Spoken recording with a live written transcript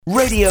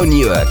Radio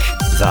Newark,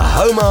 the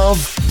home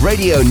of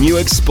Radio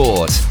Newark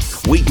Sport.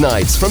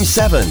 Weeknights from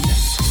 7.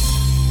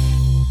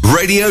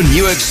 Radio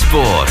Newark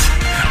Sport.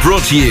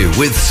 Brought to you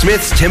with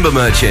Smith's Timber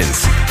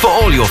Merchants. For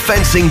all your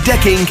fencing,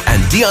 decking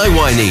and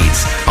DIY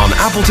needs on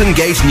Appleton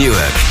Gate,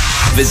 Newark.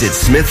 Visit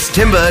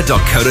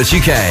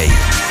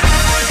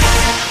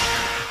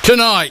smithstimber.co.uk.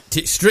 Tonight,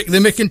 it's Strictly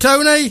Mick and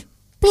Tony,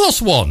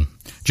 plus one.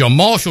 John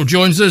Marshall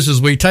joins us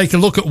as we take a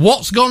look at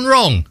what's gone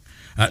wrong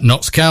at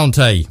Notts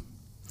County.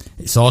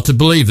 It's hard to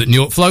believe that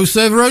Newark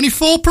Flowserve are only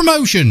 4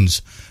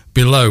 promotions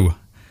below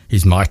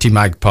his mighty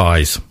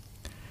Magpies.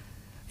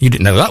 You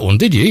didn't know that one,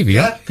 did you, Evie?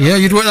 Yeah,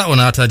 you'd worked that one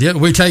out, had you?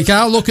 We take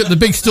our look at the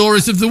big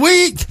stories of the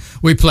week.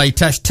 We play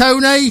Test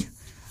Tony.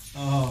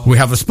 We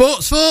have a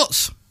sports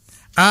thoughts.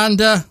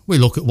 And we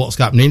look at what's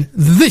happening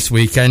this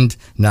weekend.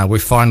 Now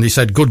we've finally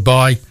said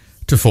goodbye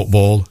to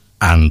football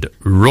and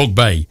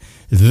rugby.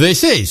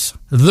 This is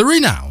the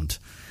renowned,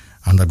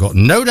 and I've got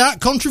no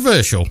doubt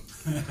controversial,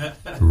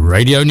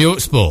 Radio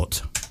Newark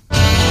Sport.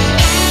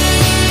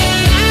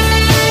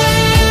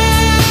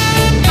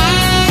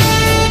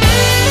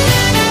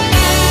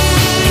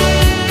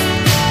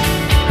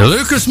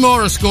 Lucas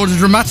Moura scored a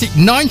dramatic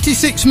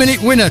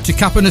 96-minute winner to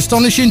cap an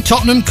astonishing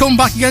Tottenham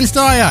comeback against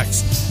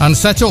Ajax and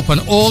set up an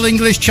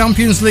All-English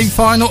Champions League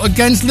final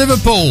against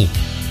Liverpool.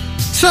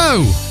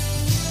 So,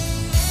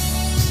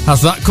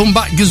 has that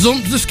comeback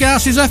gazumped the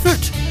Scousers'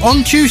 effort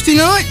on Tuesday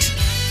night?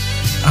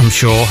 I'm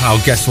sure our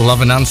guests will have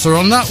an answer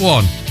on that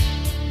one.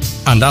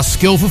 And has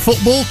skill for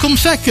football come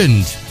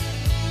second?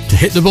 To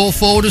hit the ball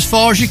forward as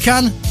far as you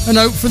can and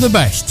hope for the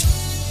best.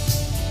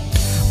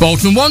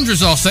 Bolton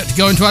Wanderers are set to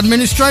go into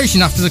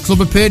administration after the club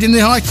appeared in the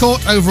High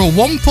Court over a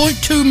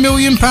 £1.2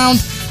 million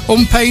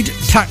unpaid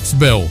tax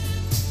bill.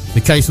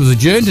 The case was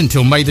adjourned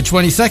until May the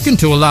 22nd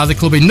to allow the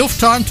club enough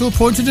time to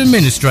appoint an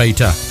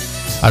administrator.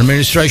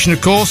 Administration,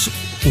 of course,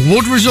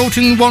 would result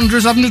in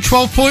Wanderers having a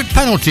 12-point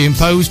penalty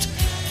imposed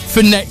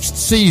for next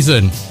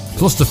season,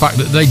 plus the fact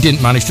that they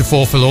didn't manage to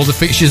fulfil all the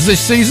fixtures this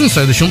season,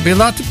 so they shouldn't be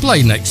allowed to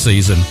play next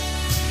season.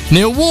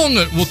 Neil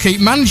Warnock will keep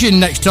managing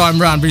next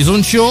time round, but he's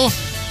unsure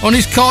on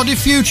his Cardiff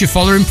future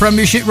following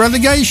Premiership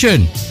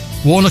relegation.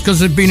 Warnock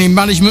has been in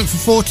management for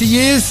 40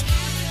 years,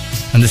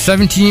 and the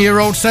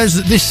 17-year-old says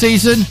that this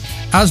season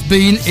has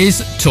been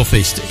his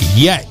toughest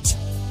yet.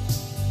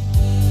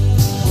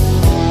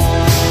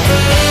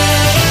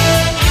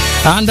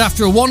 And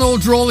after a 1-1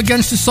 draw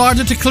against a side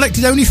that had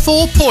collected only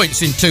 4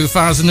 points in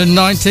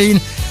 2019,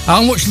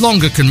 how much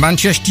longer can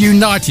Manchester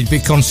United be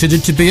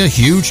considered to be a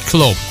huge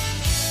club?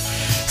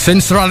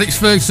 Since Sir Alex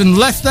Ferguson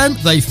left them,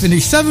 they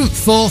finished 7th,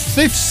 4th,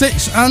 5th,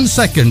 6th and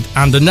 2nd,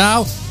 and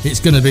now it's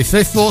going to be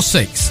 5th or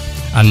 6th,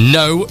 and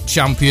no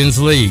Champions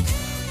League.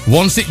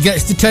 Once it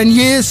gets to 10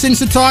 years since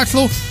the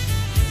title,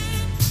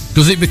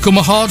 does it become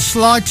a hard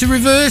slide to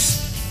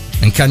reverse?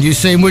 And can you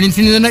see him winning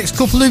in the next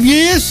couple of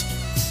years?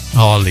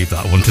 I'll leave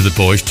that one to the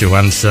boys to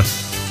answer.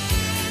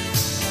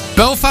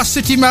 Belfast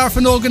City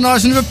Marathon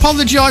organisers have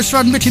apologised for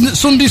admitting that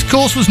Sunday's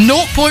course was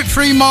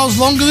 0.3 miles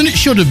longer than it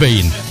should have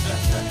been.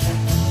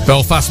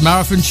 Belfast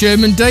Marathon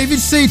chairman David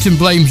Seaton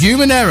blamed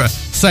human error,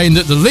 saying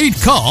that the lead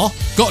car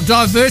got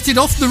diverted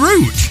off the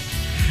route.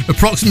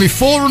 Approximately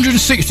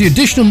 460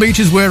 additional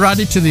metres were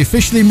added to the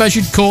officially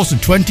measured course of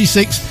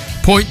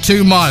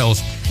 26.2 miles.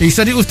 He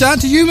said it was down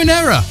to human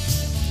error,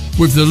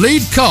 with the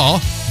lead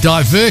car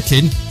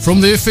diverting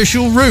from the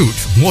official route.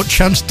 What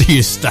chance do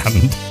you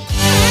stand?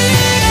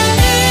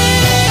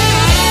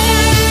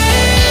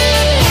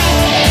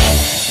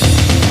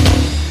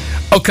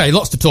 OK,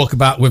 lots to talk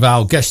about with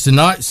our guests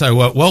tonight. So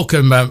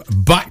welcome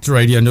back to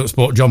Radio Newark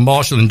Sport, John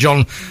Marshall. And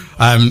John,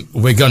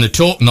 we're going to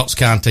talk Notts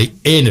County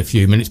in a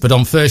few minutes, but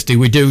on Thursday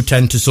we do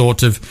tend to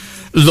sort of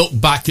look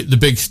back at the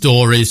big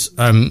stories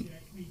of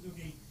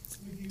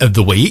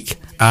the week.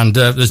 And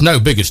there's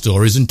no bigger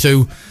stories than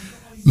 2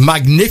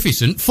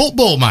 magnificent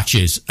football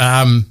matches.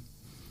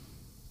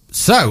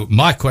 So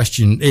my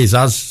question is,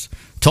 as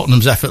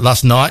Tottenham's effort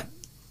last night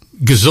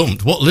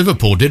gazumped what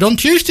Liverpool did on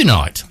Tuesday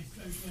night?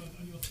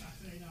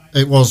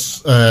 It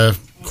was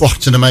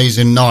quite an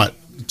amazing night,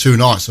 2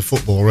 nights of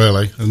football,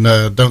 really. And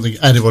I don't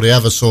think anybody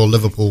ever saw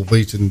Liverpool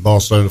beating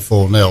Barcelona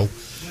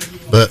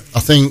 4-0. But I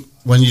think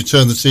when you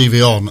turn the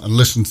TV on and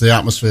listen to the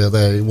atmosphere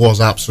there, it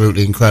was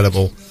absolutely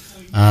incredible.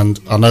 And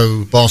I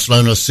know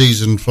Barcelona are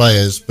seasoned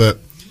players, but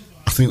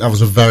I think that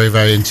was a very,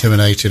 very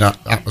intimidating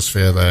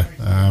atmosphere there.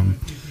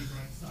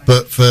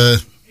 But for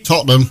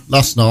Tottenham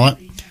last night,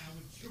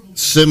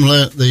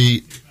 similar,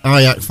 the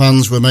Ajax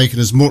fans were making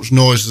as much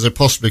noise as they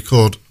possibly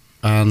could.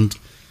 And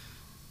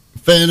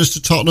in fairness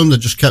to Tottenham, they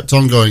just kept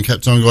on going.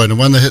 And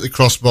when they hit the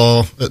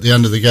crossbar at the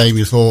end of the game,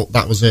 you thought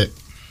that was it.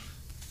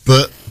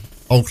 But,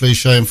 old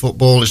cliche in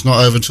football, it's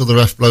not over until the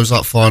ref blows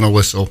that final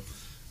whistle.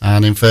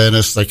 And in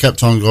fairness, they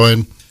kept on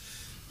going.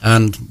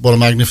 And what a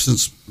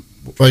magnificent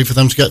way for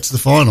them to get to the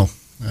final.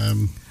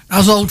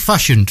 As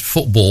old-fashioned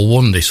football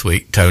won this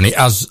week, Tony,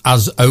 as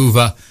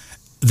over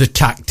the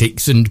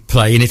tactics and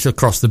playing it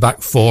across the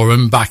back four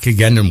and back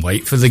again and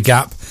wait for the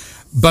gap,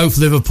 both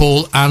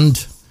Liverpool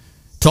and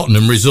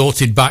Tottenham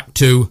resorted back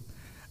to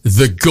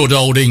the good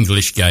old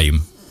English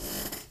game?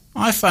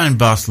 I find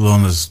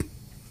Barcelona's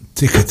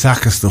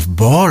tiki-taka stuff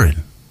boring.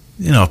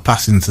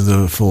 Passing to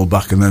the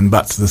full-back and then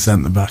back to the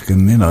centre-back.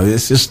 And,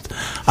 it's just...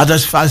 I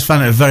just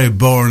find it a very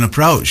boring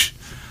approach.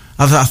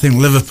 I think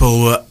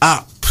Liverpool were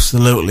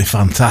absolutely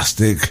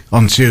fantastic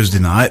on Tuesday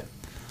night.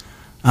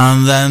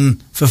 And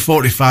then for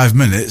 45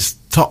 minutes,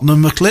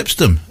 Tottenham eclipsed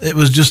them. It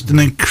was just an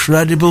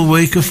incredible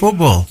week of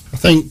football. I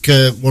think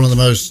one of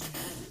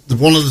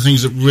the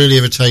things that really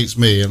irritates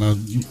me,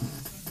 and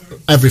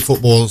every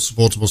football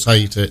supporter must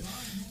hate it,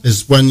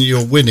 is when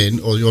you're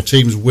winning or your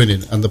team's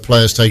winning and the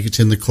players take it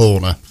in the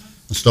corner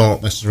and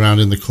start messing around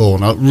in the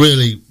corner. It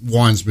really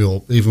winds me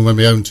up, even when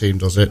my own team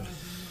does it.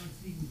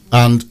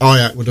 And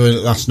Ajax were doing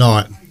it last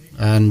night,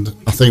 and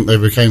I think they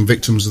became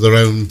victims of their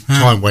own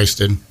time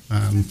wasting.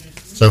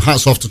 So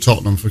hats off to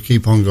Tottenham for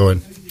keep on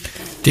going.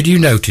 Did you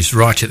notice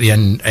right at the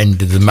end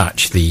of the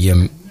match,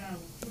 the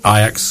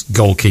Ajax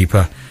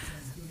goalkeeper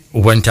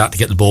went out to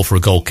get the ball for a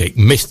goal kick,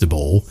 missed the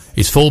ball,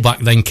 his fullback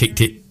then kicked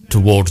it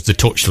towards the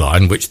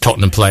touchline, which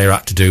Tottenham player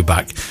had to do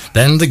back.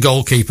 Then the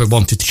goalkeeper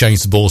wanted to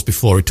change the balls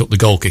before he took the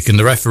goal kick, and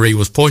the referee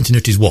was pointing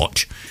at his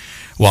watch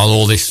while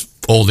all this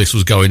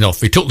was going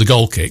off. He took the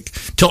goal kick,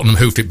 Tottenham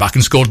hoofed it back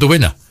and scored the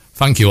winner.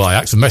 Thank you,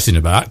 Ajax, for messing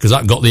about, because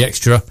that got the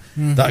extra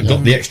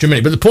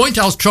minute. But the point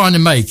I was trying to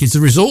make is the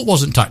result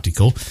wasn't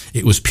tactical.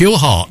 It was pure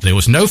heart. There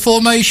was no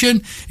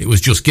formation. It was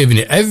just giving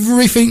it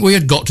everything we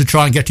had got to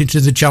try and get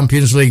into the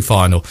Champions League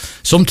final.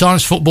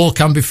 Sometimes football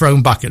can be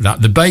thrown back at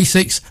that. The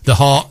basics, the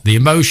heart, the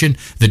emotion,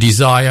 the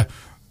desire,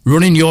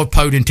 running your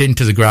opponent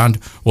into the ground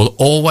will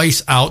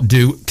always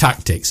outdo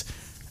tactics.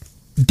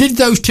 Did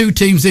those two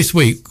teams this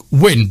week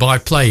win by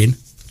playing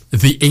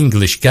the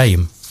English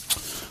game?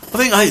 I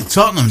think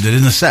Tottenham did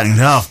in the second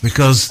half,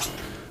 because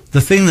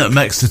the thing that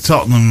makes the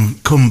Tottenham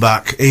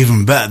comeback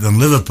even better than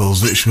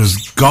Liverpool's, which was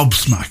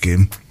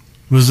gobsmacking,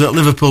 was that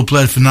Liverpool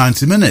played for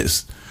 90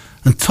 minutes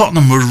and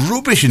Tottenham were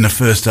rubbish in the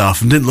first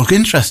half and didn't look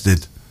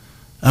interested.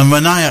 And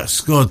when Ajax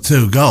scored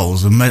 2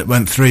 goals and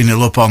went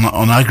 3-0 up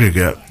on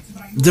aggregate,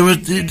 there was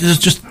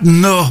just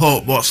no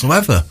hope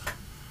whatsoever.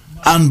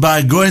 And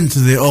by going to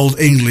the old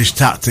English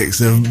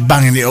tactics of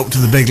banging it up to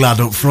the big lad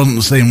up front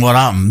and seeing what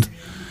happened,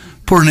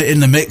 putting it in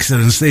the mixer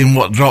and seeing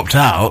what dropped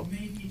out,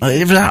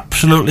 it was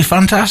absolutely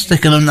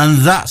fantastic. And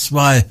that's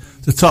why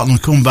the Tottenham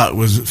comeback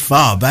was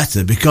far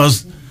better,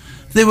 because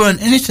they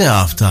weren't in it at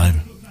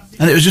half-time.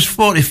 And it was just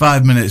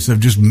 45 minutes of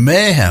just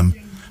mayhem.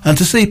 And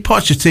to see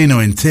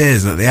Pochettino in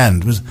tears at the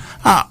end was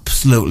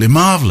absolutely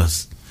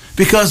marvellous.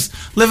 Because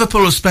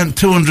Liverpool have spent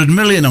 200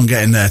 million on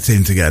getting their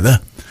team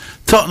together.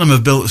 Tottenham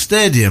have built a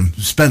stadium,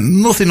 spent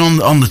nothing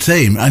on the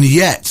team, and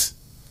yet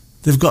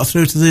they've got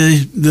through to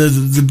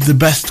the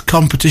best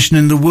competition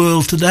in the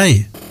world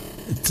today,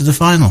 to the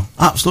final.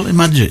 Absolutely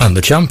magic. And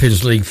the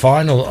Champions League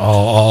final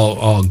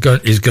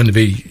is going to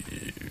be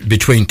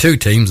between two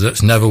teams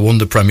that's never won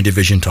the Premier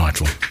Division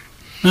title.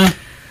 Yeah.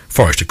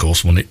 Forest, of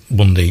course, won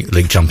the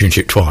league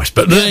championship twice.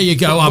 But there you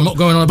go. I'm not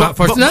going on about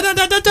Forest. Not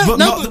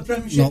the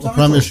Premiership. Not the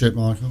Premiership,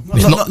 Michael.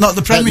 Not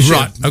the Premiership.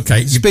 Right.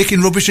 Okay.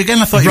 Speaking rubbish again.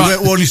 I thought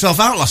you wore yourself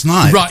out last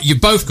night. Right. You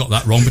both got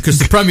that wrong, because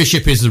the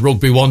Premiership is the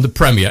rugby one, the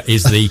Premier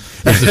is the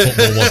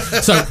football one.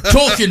 So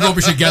talking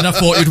rubbish again, I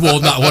thought you'd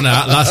worn that one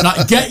out last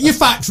night. Get your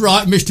facts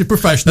right, Mr.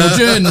 Professional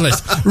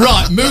Journalist.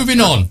 Right. Moving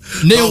on.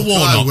 Neil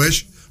Warnock. I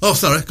wish. Oh,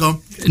 sorry. Go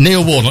on.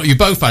 Neil Warnock. You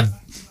both had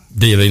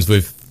dealings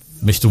with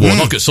Mr.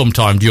 Warnock at some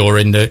time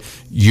during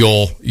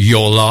your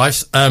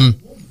lives.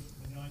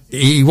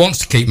 He wants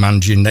to keep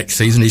managing next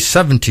season. He's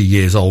 70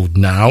 years old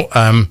now,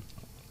 and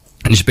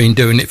he's been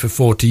doing it for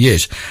 40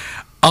 years.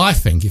 I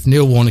think if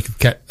Neil Warnock had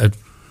kept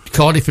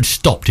Cardiff had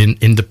stopped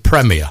in the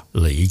Premier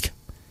League,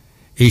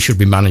 he should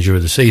be manager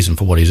of the season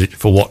for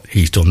what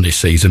he's done this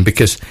season,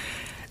 because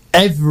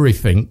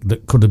everything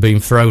that could have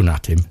been thrown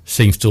at him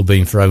seems to have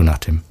been thrown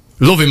at him.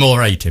 Love him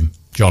or hate him,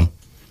 John?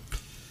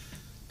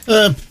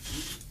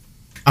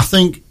 I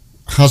think,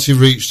 has he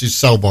reached his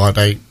sell-by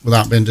date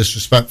without being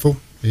disrespectful?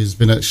 He's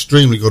been an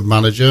extremely good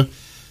manager.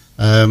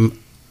 I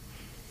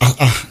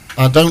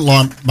don't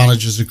like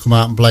managers who come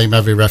out and blame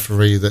every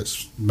referee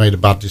that's made a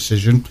bad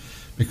decision,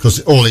 because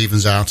it all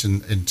evens out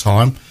in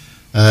time.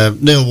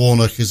 Neil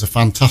Warnock is a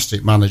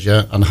fantastic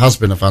manager and has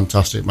been a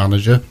fantastic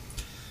manager,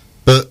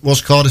 but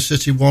was Cardiff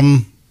City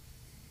one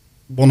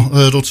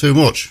hurdle too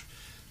much?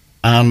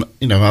 And,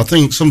 I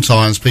think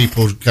sometimes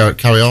people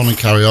carry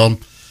on.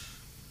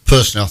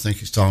 Personally, I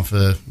think it's time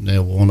for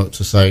Neil Warnock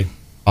to say,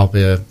 I'll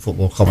be a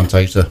football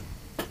commentator,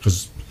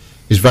 because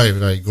he's very,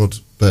 very good.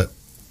 But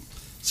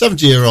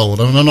 70-year-old,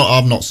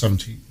 I'm not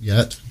 70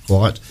 yet,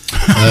 quite.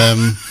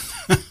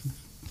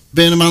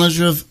 Being a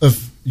manager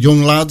of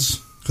young lads,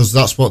 because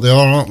that's what they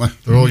are, aren't they?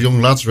 They're all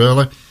young lads,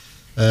 really.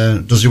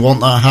 Does he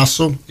want that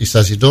hassle? He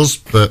says he does,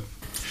 but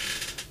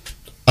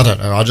I don't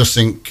know. I just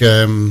think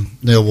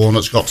Neil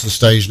Warnock's got to the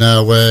stage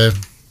now where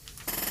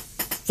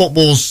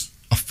football's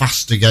a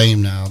faster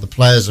game now. The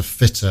players are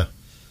fitter,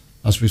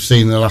 as we've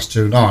seen in the last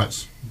 2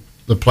 nights.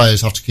 The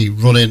players have to keep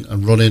running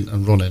and running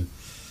and running.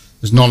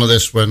 There's none of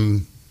this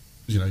when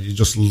you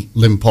just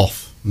limp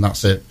off and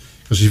that's it.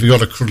 You've Because if you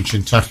got a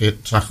crunching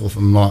tackle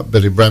from like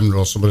Billy Bremner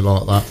or somebody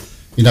like that,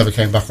 you never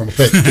came back on the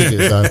pitch, did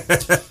you? So,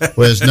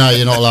 whereas now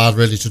you're not allowed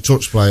really to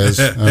touch players.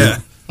 I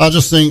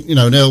just think,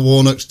 Neil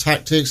Warnock's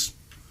tactics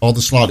are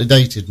slightly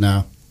dated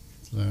now.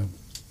 So.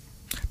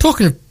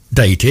 Talking of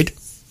dated,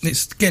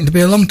 it's getting to be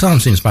a long time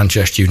since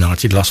Manchester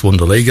United last won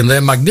the league, and their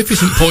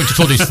magnificent point at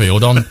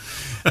Huddersfield at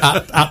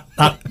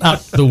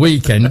the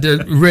weekend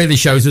really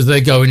shows us they're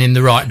going in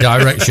the right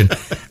direction.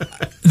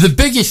 The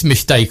biggest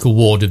mistake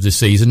award of the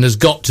season has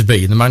got to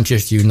be the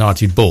Manchester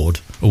United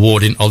board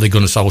awarding Ole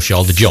Gunnar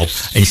Solskjaer the job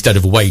instead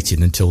of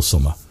waiting until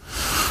summer.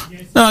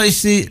 No, you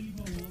see,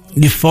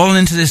 you've fallen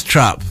into this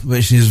trap,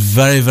 which is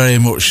very, very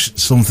much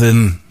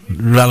something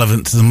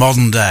relevant to the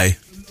modern day,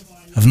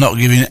 of not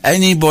giving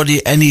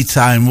anybody any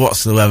time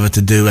whatsoever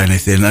to do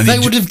anything. And they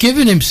would have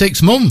given him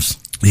 6 months.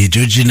 You're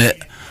judging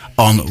it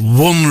on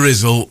one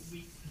result,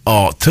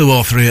 or 2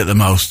 or 3 at the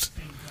most.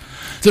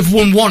 They've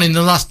won 1 in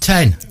the last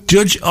 10.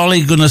 Judge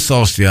Ole Gunnar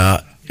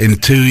Solskjaer in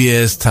 2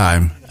 years'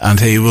 time, and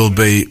he will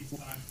be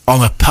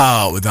on a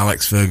par with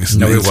Alex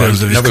Ferguson in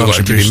terms of his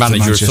contribution to Manchester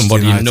manager of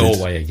somebody United. in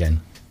Norway again.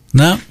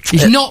 No,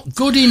 he's not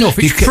good enough.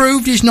 He's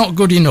proved he's not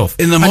good enough,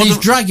 and he's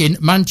dragging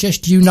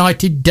Manchester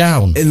United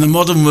down. In the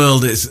modern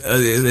world, it's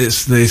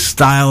the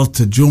style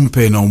to jump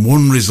in on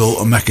one result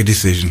and make a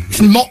decision.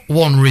 It's not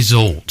one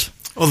result.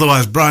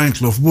 Otherwise, Brian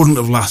Clough wouldn't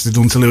have lasted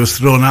until he was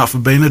thrown out for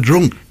being a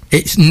drunk.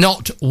 It's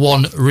not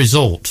one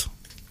result.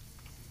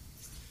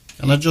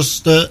 Can I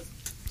just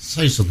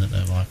say something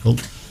there, Michael?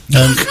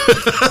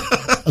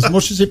 As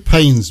much as it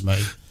pains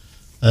me,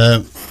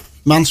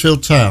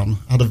 Mansfield Town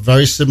had a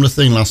very similar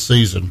thing last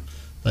season.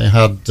 They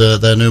had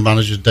their new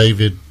manager,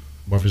 David,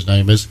 whatever his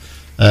name is,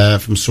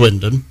 from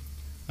Swindon,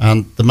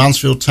 and the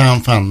Mansfield Town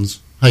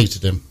fans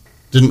hated him.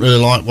 Didn't really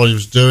like what he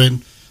was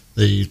doing.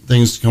 The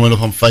things coming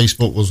up on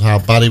Facebook was how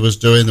bad he was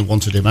doing. They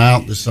wanted him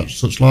out,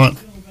 such like.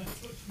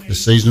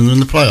 This season in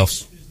the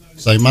playoffs,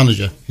 same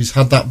manager. He's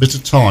had that bit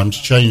of time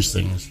to change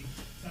things.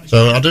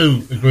 So I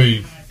do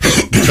agree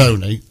with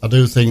Tony. I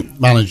do think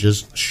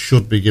managers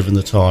should be given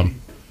the time.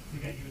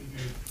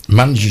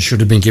 Managers should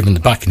have been given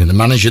the backing, and the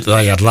manager that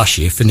they had last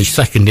year finished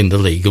second in the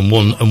league and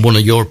won a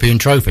European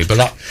trophy.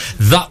 But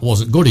that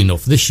wasn't good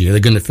enough. This year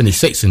they're going to finish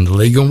sixth in the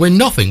league and win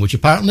nothing, which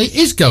apparently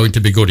is going to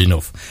be good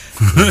enough.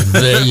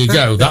 There you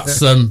go.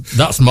 That's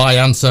my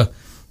answer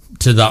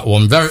to that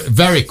one. Very,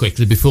 very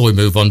quickly before we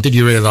move on, did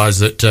you realise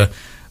that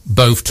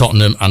both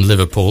Tottenham and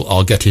Liverpool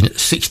are getting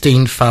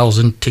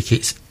 16,000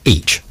 tickets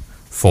each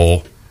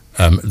for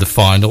the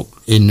final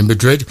in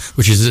Madrid,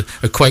 which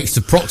equates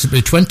to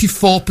approximately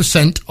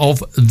 24%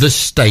 of the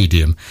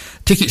stadium.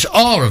 Tickets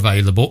are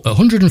available at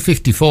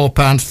 £154,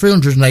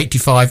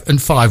 £385 and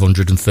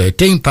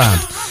 £513.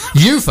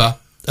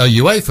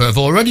 UEFA have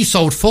already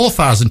sold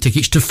 4,000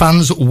 tickets to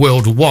fans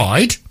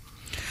worldwide.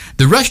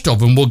 The rest of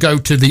them will go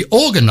to the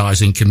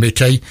organising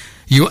committee,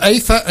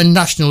 UEFA and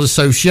national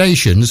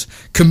associations,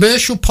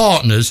 commercial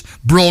partners,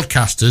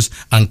 broadcasters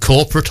and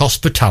corporate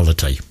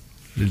hospitality.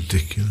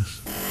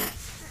 Ridiculous.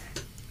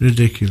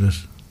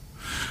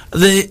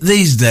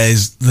 These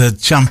days, the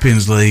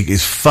Champions League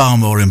is far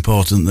more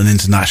important than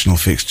international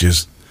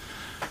fixtures.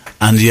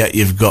 And yet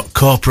you've got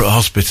corporate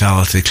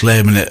hospitality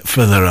claiming it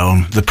for their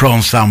own. The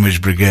prawn sandwich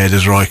brigade,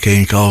 as Roy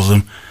Keane calls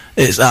them.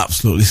 It's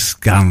absolutely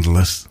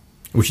scandalous.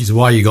 Which is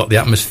why you got the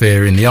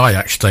atmosphere in the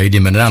Ajax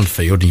Stadium and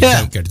Anfield, and you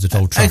don't get it at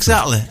Old Trafford.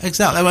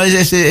 Exactly. Well,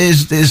 it's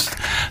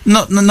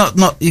not.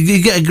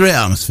 You get a great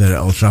atmosphere at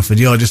Old Trafford.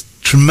 You're just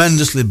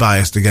tremendously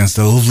biased against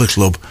a lovely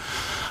club,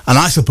 and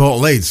I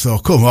support Leeds, so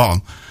come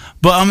on.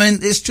 But I mean,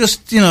 it's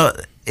just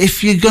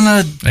if you're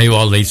gonna... There you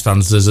are, Leeds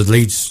fans. There's a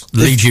Leeds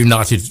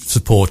United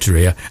supporter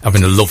here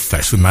having a love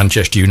fest with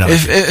Manchester United.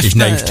 His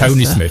name's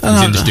Tony Smith.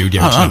 He's in the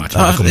studio tonight.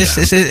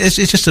 It's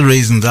just a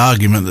reasoned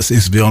argument that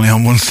seems to be only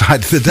on one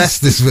side of the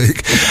desk this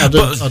week. I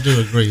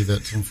do agree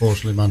that,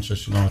 unfortunately,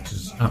 Manchester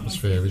United's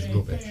atmosphere is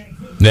rubbish.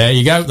 There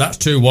you go. That's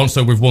 2-1,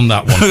 so we've won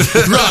that one.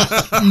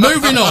 Right,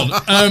 moving on.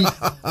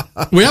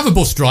 We have a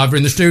bus driver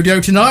in the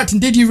studio tonight,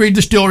 and did you read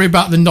the story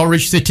about the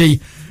Norwich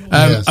City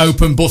Yes.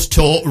 open bus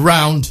tour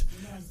round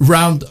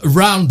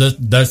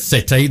the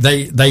city?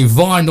 They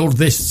vinyled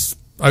this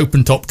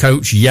open top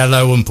coach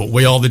yellow and put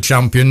 "We Are the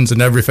Champions"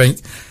 and everything,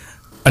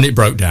 and it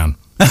broke down.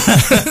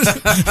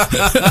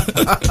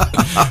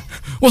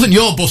 Wasn't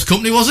your bus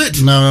company, was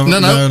it? No,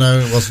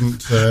 it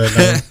wasn't. No.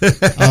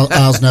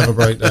 Ours never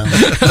break down.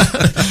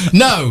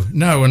 No,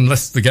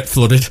 unless they get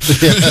flooded.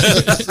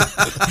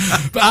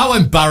 But how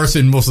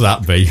embarrassing must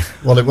that be?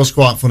 Well, it was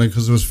quite funny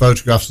because there was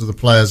photographs of the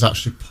players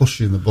actually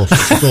pushing the bus. I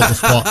thought it was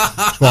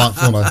quite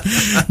funny.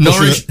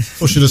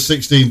 Pushing a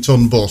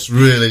 16-ton bus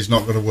really is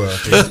not going to work.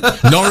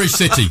 Norwich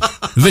City,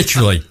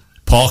 literally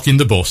parking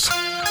the bus.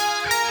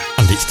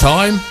 And it's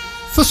time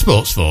for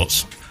Sports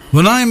Thoughts.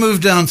 When I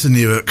moved down to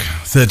Newark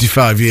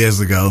 35 years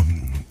ago,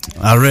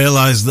 I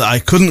realised that I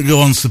couldn't go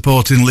on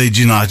supporting Leeds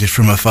United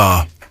from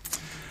afar,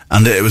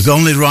 and it was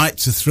only right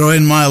to throw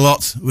in my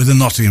lot with the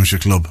Nottinghamshire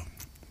club.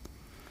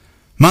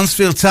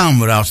 Mansfield Town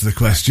were out of the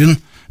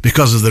question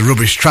because of the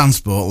rubbish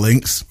transport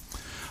links,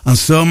 and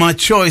so my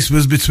choice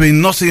was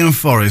between Nottingham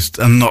Forest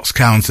and Notts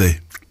County.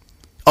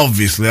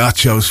 Obviously, I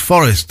chose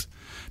Forest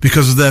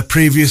because of their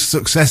previous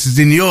successes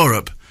in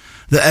Europe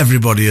that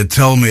everybody had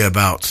told me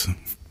about.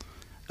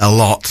 A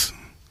lot.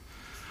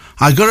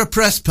 I got a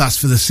press pass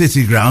for the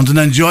City Ground and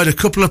enjoyed a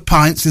couple of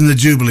pints in the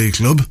Jubilee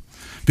Club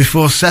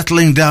before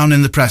settling down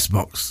in the press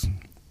box.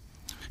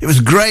 It was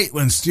great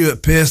when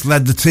Stuart Pearce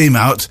led the team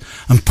out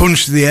and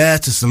punched the air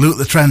to salute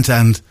the Trent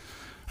end,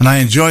 and I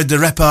enjoyed the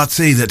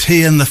repartee that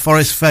he and the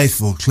Forest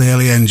faithful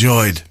clearly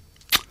enjoyed.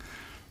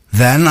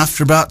 Then,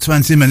 after about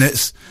 20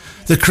 minutes,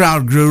 the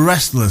crowd grew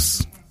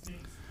restless,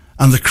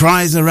 and the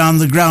cries around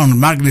the ground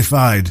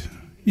magnified.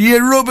 "You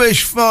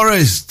rubbish,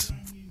 Forest!"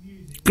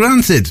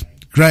 Granted,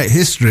 great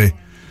history,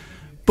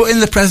 but in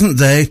the present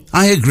day,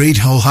 I agreed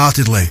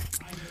wholeheartedly.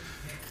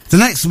 The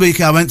next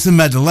week I went to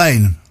Meadow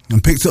Lane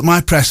and picked up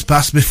my press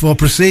pass before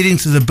proceeding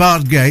to the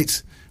barred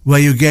gate where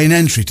you gain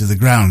entry to the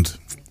ground.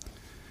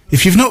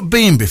 If you've not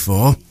been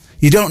before,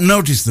 you don't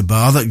notice the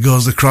bar that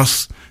goes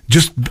across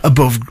just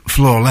above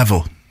floor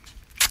level.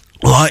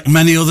 Like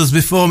many others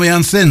before me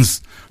and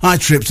since, I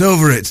tripped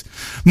over it,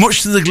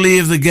 much to the glee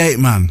of the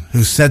gateman,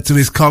 who said to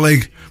his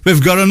colleague,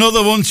 "We've got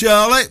another one,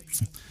 Charlie,"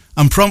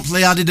 and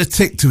promptly added a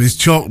tick to his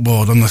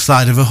chalkboard on the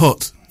side of a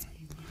hut.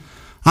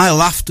 I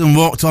laughed and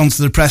walked on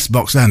to the press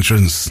box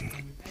entrance.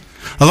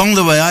 Along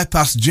the way I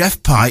passed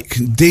Jeff Pike,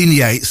 Dean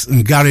Yates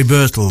and Gary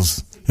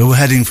Birtles, who were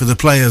heading for the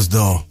players'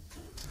 door.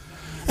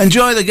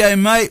 "Enjoy the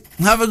game, mate.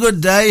 Have a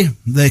good day,"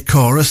 they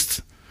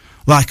chorused,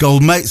 like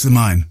old mates of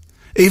mine,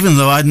 even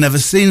though I'd never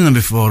seen them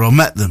before or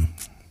met them.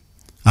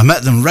 I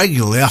met them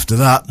regularly after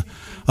that,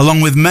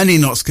 along with many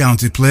Notts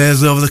County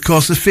players over the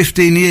course of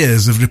 15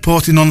 years of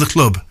reporting on the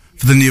club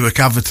for the Newark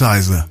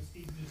Advertiser.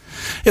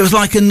 It was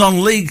like a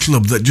non-league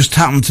club that just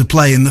happened to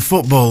play in the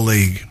Football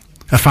League,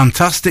 a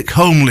fantastic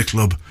homely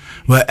club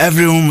where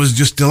everyone was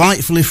just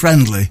delightfully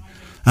friendly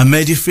and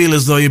made you feel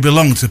as though you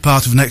belonged to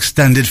part of an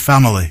extended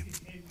family.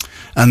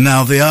 And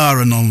now they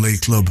are a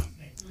non-league club,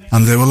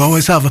 and they will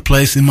always have a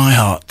place in my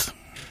heart.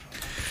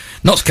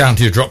 Notts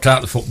County have dropped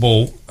out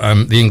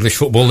the English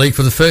Football League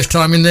for the first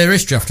time in their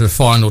history after a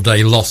final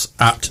day loss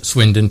at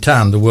Swindon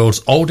Town, the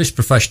world's oldest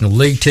professional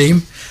league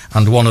team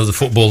and one of the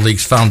Football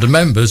League's founder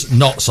members.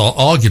 Notts are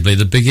arguably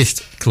the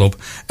biggest club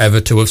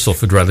ever to have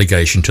suffered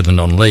relegation to the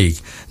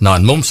non-league.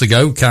 9 months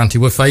ago, County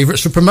were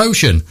favourites for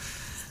promotion.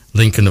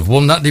 Lincoln have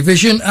won that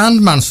division and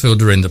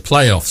Mansfield are in the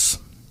playoffs.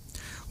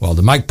 While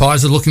the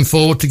Magpies are looking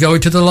forward to going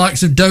to the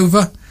likes of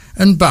Dover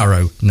and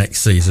Barrow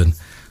next season.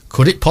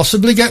 Could it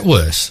possibly get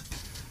worse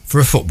for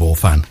a football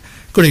fan?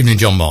 Good evening,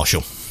 John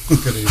Marshall.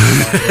 Good evening,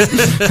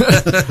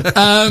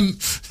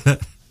 Marshall.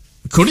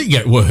 Could it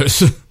get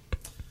worse?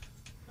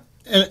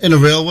 In a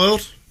real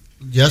world,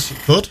 yes, it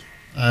could.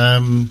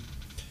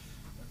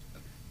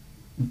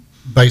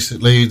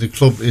 Basically, the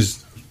club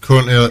is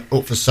currently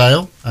up for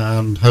sale,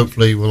 and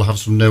hopefully we'll have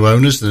some new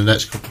owners in the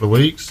next couple of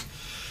weeks.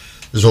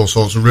 There's all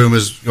sorts of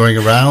rumours going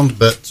around,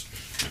 but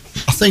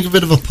I think a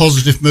bit of a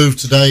positive move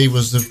today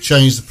was they've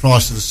changed the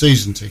price of the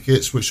season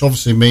tickets, which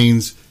obviously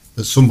means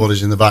that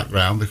somebody's in the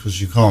background,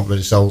 because you can't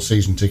really sell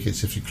season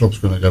tickets if your club's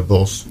going to go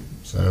bust.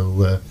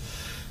 So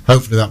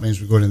hopefully that means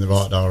we're going in the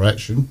right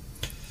direction.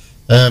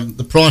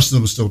 The price of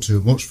them is still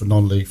too much for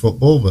non-league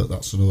football, but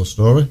that's another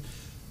story.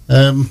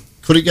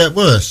 Could it get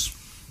worse?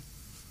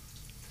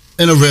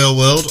 In a real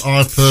world,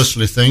 I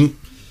personally think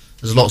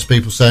there's lots of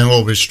people saying, "Oh,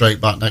 we'll be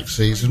straight back next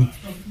season."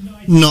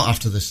 Not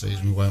after this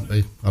season, we won't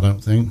be, I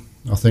don't think.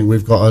 I think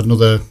we've got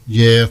another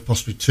year,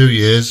 possibly 2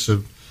 years,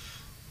 of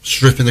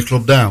stripping the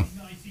club down.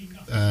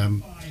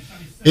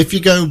 If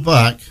you go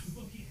back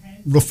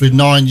roughly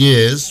 9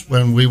 years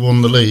when we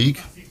won the league,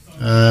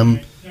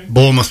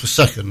 Bournemouth was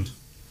second.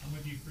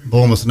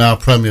 Bournemouth are now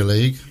Premier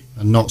League,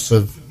 and Notts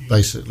have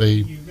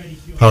basically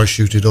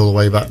parachuted all the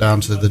way back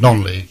down to the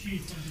non-league.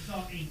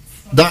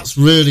 That's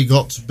really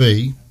got to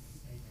be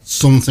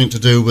something to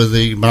do with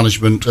the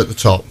management at the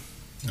top,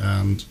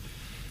 and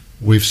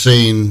we've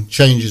seen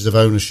changes of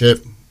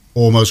ownership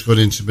almost got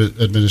into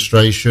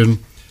administration.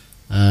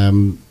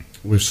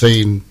 We've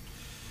seen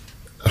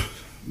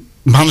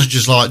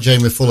managers like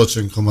Jamie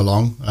Fullerton come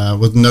along,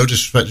 with no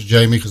disrespect to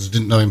Jamie because I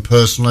didn't know him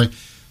personally,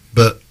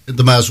 but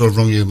they may as well have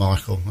rung you,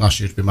 Michael, and asked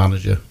you to be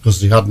manager because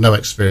he had no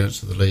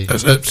experience of the league.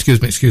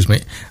 Excuse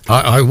me.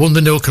 I won the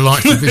Newark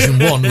Lights Division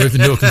 1 with the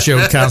Newark and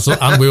Shield Council,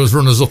 and we was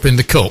runners-up in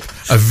the Cup.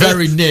 A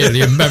very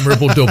nearly a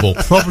memorable double.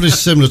 Probably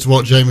similar to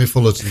what Jamie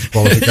Fullerton's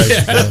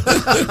qualifications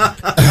were.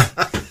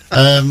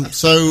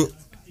 So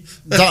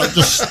that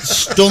just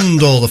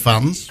stunned all the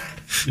fans.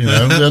 You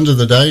know, at the end of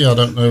the day, I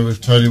don't know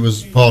if Tony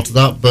was part of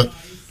that, but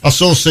I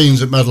saw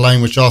scenes at Meadow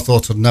Lane which I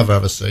thought I'd never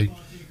ever see,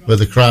 where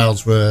the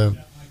crowds were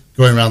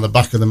going around the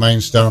back of the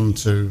main stand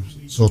to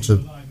sort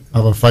of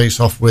have a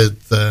face-off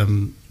with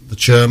the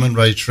chairman,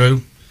 Ray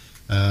True,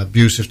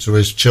 abusive to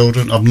his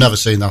children. I've never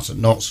seen that at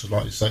Notts.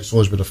 Like you say, it's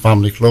always been a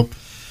family club.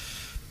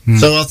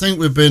 So I think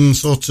we've been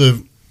sort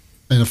of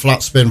in a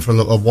flat spin for a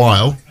little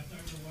while.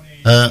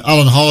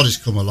 Alan Hardy's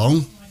come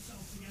along,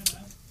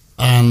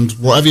 and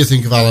whatever you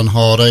think of Alan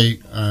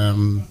Hardy,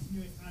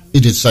 he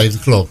did save the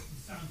club,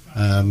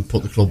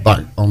 put the club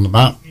back on the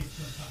map.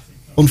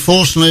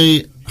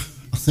 Unfortunately,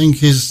 I think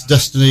his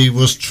destiny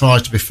was try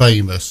to be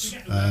famous,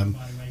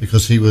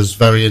 because he was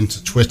very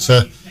into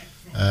Twitter.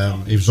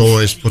 He was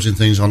always putting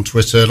things on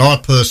Twitter, and I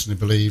personally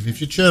believe if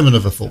you're chairman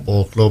of a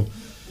football club,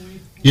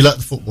 you let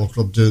the football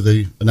club do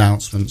the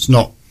announcements,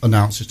 not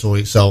announce it all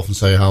yourself and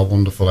say how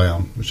wonderful I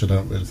am, which I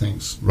don't really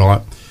think's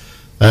right.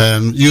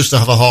 Used to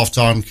have a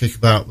half-time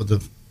kickabout with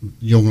the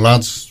young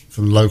lads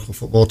from the local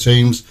football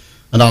teams,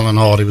 and Alan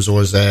Hardy was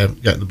always there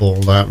getting the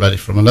ball out ready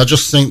for him. And I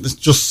just think this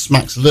just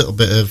smacks a little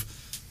bit of,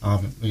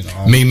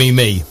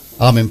 me.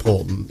 I'm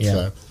important. Yeah.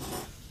 So.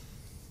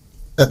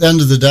 At the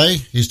end of the day,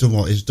 he's done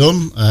what he's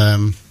done.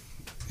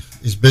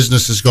 His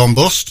business has gone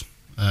bust,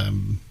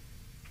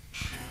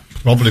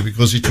 probably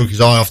because he took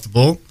his eye off the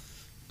ball.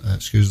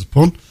 Excuse the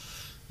pun.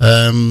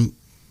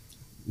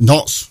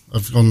 Knots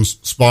have gone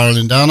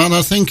spiralling down, and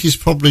I think he's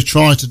probably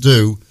tried to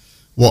do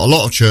what a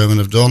lot of chairmen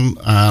have done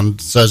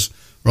and says,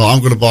 right, I'm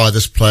going to buy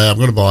this player, I'm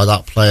going to buy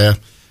that player.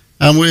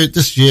 And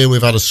this year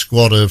we've had a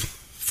squad of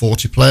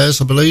 40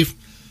 players, I believe.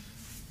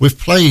 We've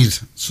played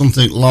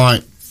something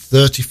like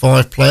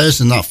 35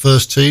 players in that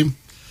first team.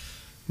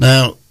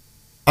 Now,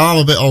 I'm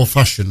a bit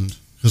old-fashioned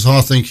because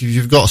I think if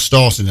you've got a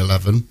starting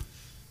 11,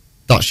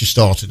 that's your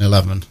starting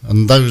 11,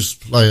 and those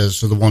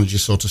players are the ones you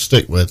sort of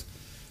stick with.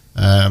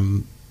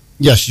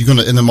 Yes, you're going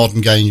to, in the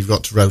modern game, you've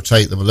got to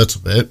rotate them a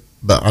little bit,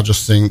 but I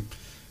just think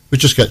we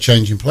just get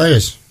changing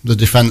players. The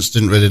defence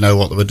didn't really know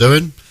what they were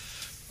doing.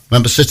 I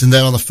remember sitting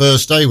there on the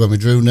first day when we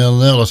drew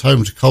 0-0 at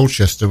home to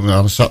Colchester, and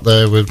I sat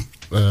there with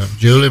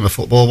Julie, my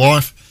football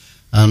wife,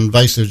 and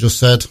basically just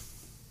said,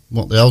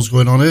 what the hell's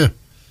going on here?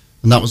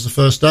 And that was the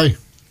first day.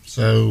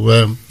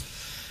 So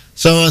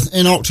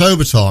in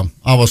October time,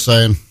 I was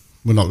saying,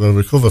 we're not going to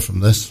recover from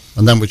this.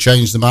 And then we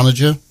changed the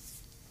manager.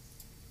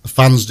 The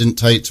fans didn't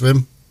take to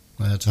him,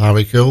 to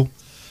Harry Kewell.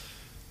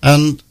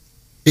 And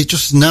it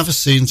just never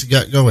seemed to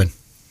get going.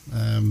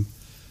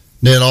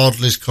 Neil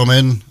Ardley's come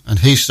in, and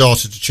he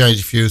started to change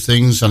a few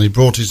things, and he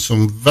brought in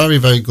some very,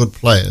 very good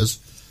players.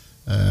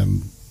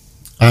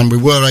 And we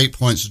were 8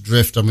 points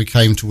adrift, and we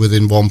came to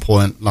within 1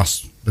 point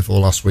before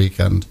last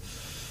weekend.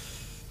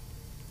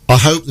 I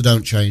hope they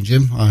don't change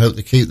him. I hope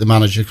they keep the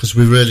manager, because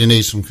we really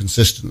need some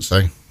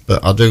consistency.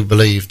 But I do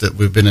believe that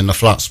we've been in a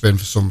flat spin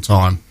for some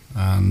time,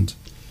 and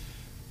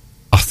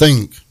I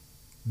think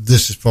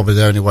this is probably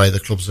the only way the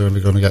clubs are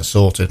ever going to get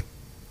sorted.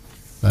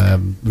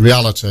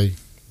 Reality,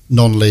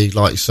 non-league,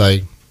 like you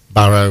say,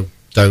 Barrow,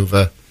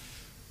 Dover.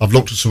 I've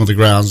looked at some of the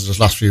grounds this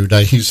last few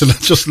days, and I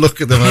just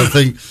look at them and I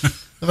think,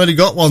 I've only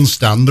got one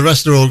stand, the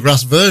rest are all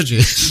grass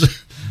verges.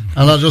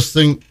 And I just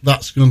think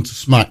that's going to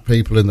smack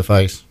people in the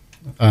face.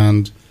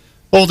 And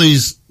all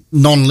these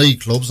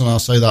non-league clubs, and I'll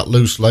say that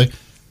loosely,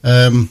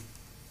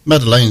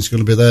 Meadow Lane's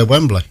going to be their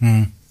Wembley.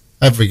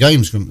 Every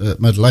game's at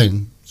Meadow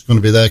Lane is going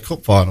to be their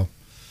cup final.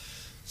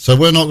 So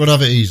we're not going to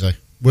have it easy.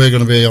 We're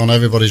going to be on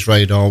everybody's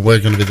radar. We're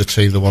going to be the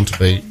team they want to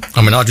beat.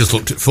 I mean, I just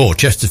looked at 4.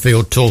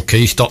 Chesterfield,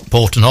 Torquay,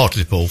 Stockport and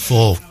Hartlepool.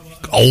 4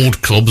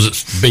 old clubs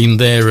that's been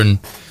there and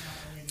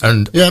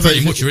yeah,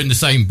 pretty much are in the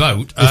same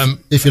boat.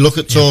 If you look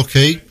at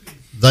Torquay,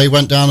 they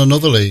went down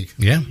another league.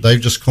 Yeah. They've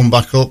just come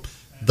back up.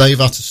 They've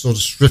had to sort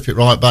of strip it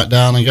right back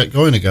down and get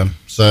going again.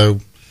 So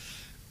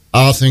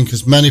I think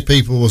as many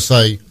people will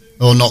say,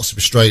 oh, Notts will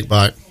be straight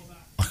back,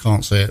 I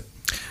can't see it.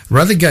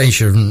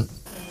 Relegation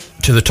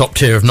to the top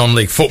tier of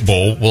non-league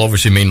football will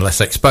obviously mean less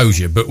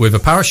exposure, but with a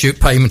parachute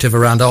payment of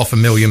around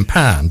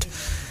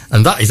 £500,000,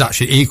 and that is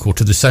actually equal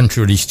to the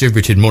centrally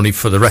distributed money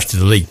for the rest of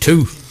the League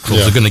Two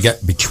clubs are going to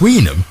get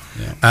between them.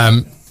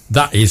 Yeah.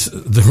 That is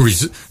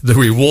the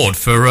reward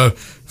for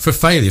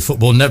failure.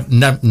 Football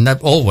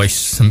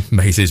always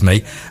amazes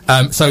me.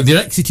 So the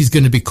exit is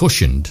going to be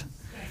cushioned.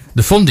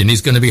 The funding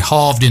is going to be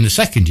halved in the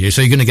second year,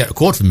 so you're going to get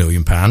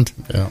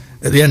 £250,000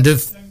 at the end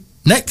of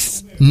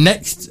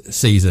next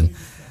season.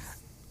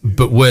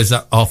 But where's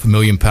that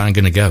 £500,000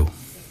 going to go?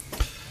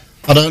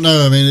 I don't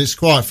know. I mean, it's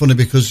quite funny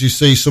because you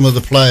see some of the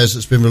players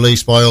that's been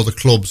released by other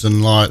clubs,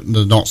 and like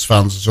the Notts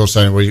fans are sort of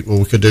saying, well,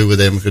 we could do with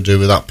him, we could do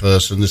with that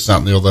person, this, that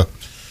and the other.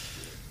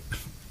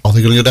 Are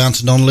they going to go down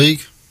to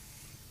non-league?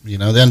 You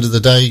know, at the end of the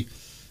day,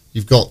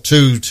 you've got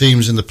 2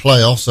 teams in the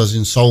playoffs, as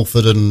in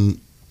Salford and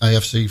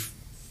AFC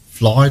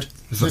Fylde.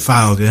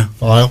 Fylde, yeah.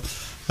 Fylde.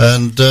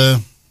 And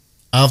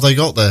how have they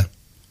got there?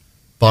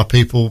 By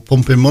people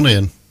pumping money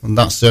in. And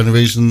that's the only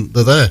reason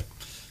they're there.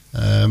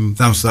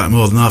 That's like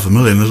more than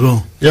 £500,000 as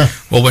well. Yeah.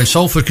 Well, when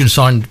Salford can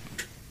sign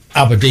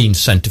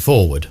Aberdeen's centre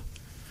forward,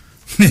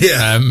 quite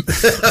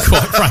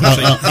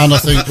frankly, and I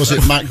think was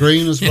it Matt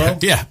Green as well?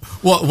 Yeah.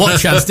 What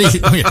chance did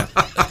it? Yeah.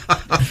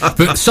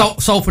 But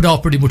Salford are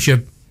pretty much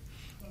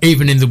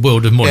even in the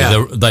world of money,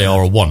 they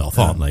are a one-off,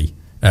 aren't they?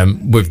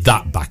 With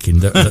that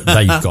backing that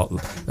they've got,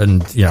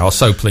 and I was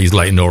so pleased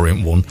Leyton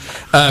Orient won.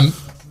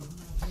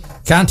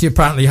 County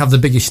apparently have the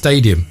biggest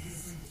stadium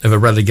of a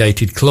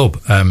relegated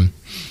club.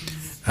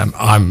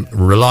 I'm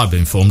reliably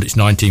informed it's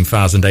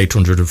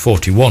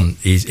 19,841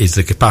 is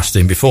the capacity.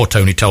 And before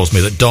Tony tells me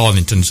that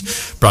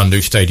Darlington's brand new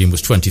stadium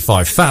was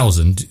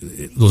 25,000,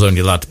 it was only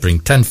allowed to bring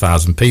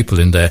 10,000 people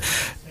in there.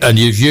 And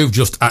you've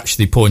just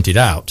actually pointed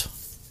out,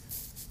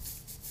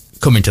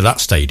 coming to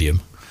that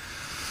stadium,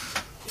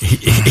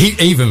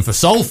 even for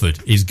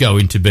Salford, is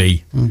going to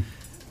be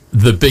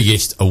the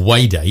biggest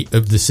away day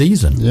of the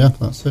season. Yeah,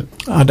 that's it.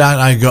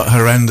 I got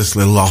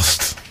horrendously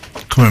lost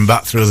coming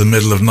back through the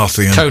middle of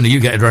Nottingham. Tony,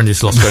 you get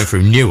horrendous lost going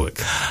through Newark.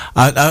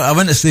 I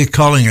went to see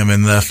Collingham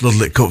in the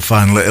Floodlit Cup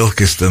final at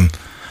Ilkeston,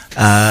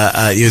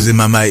 using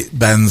my mate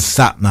Ben's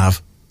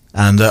sat-nav,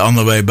 and on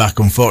the way back,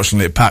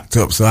 unfortunately, it packed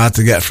up, so I had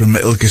to get from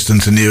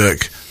Ilkeston to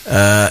Newark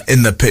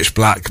in the pitch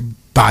black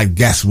by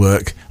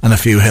guesswork and a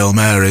few Hail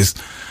Marys,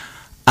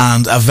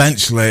 and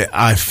eventually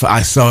I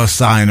saw a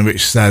sign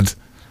which said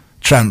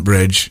Trent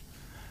Bridge,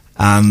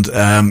 and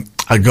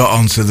I got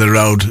onto the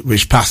road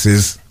which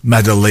passes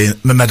Meadow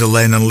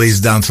Lane and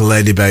leads down to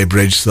Lady Bay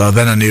Bridge, so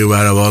then I knew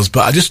where I was.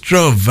 But I just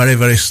drove very,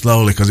 very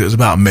slowly because it was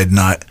about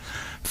midnight.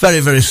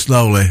 Very, very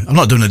slowly. I'm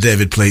not doing a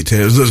David Pleat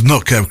here. There's no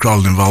curb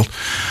crawling involved.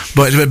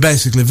 But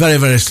basically very,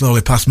 very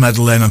slowly past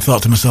Meadow Lane and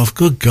thought to myself,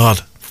 good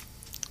God,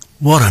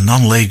 what a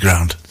non-league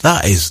ground.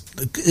 That is...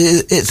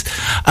 It's...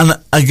 And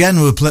again,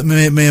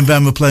 me and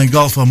Ben were playing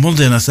golf on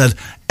Monday, and I said,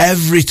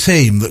 every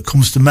team that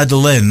comes to Meadow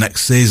Lane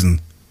next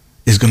season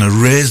is going to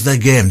raise their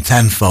game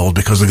tenfold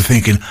because they're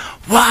thinking,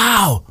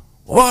 wow,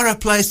 what a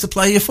place to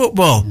play your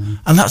football.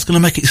 And that's going to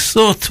make it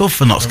so tough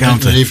for Notts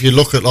County. If you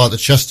look at like the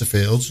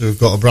Chesterfields, who've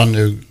got a brand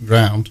new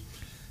ground,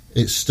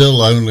 it's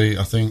still only,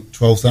 I think,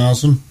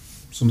 12,000,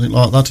 something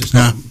like that. It's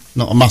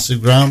not a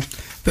massive ground.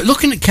 But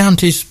looking at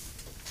County's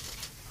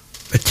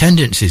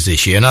attendances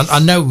this year, and I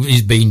know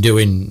he's been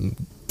doing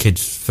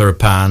kids for a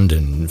pound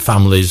and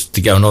families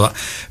to go and all that,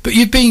 but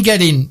you've been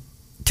getting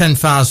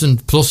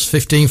 10,000 plus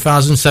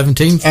 15,000,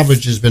 17,000.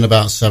 Average has been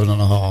about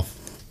 7.5.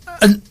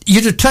 And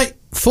you'd have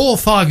 4 or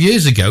 5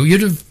 years ago,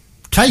 you'd have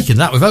taken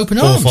that with open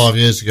arms. 4 or 5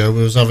 years ago,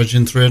 we was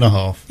averaging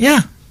 3.5. Yeah.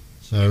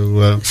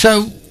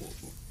 So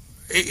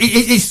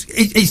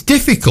it's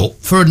difficult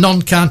for a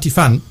non-county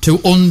fan to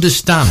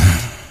understand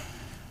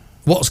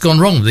what's gone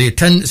wrong. The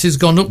attendance has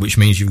gone up, which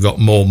means you've got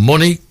more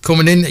money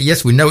coming in.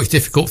 Yes, we know it's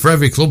difficult for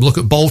every club. Look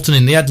at Bolton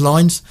in the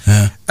headlines.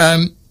 Yeah.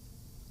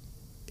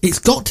 It's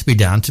got to be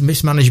down to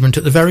mismanagement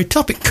at the very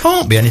top. It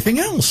can't be anything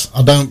else.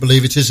 I don't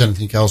believe it is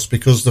anything else,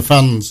 because the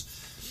fans...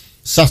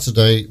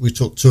 Saturday, we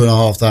took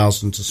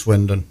 2,500 to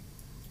Swindon.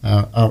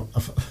 A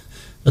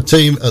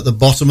team at the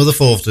bottom of the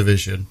 4th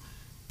Division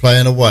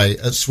playing away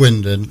at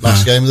Swindon,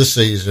 last game of the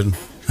season,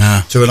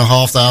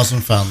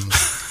 2,500 fans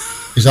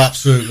is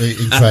absolutely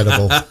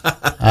incredible.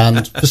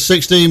 And for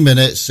 16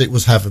 minutes, it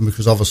was heaven,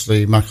 because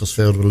obviously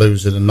Macclesfield were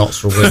losing and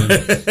Notts were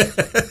winning.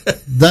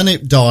 Then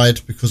it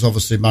died because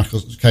obviously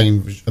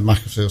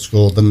Macclesfield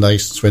scored, then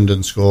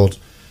Swindon scored.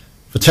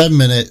 For 10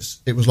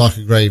 minutes, it was like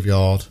a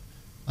graveyard.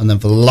 And then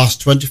for the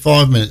last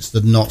 25 minutes, the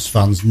Notts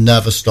fans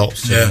never stopped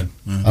singing.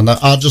 Yeah. And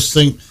I just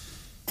think,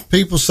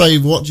 people say,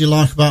 what do you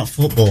like about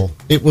football?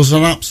 It was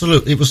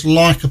it was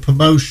like a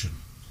promotion.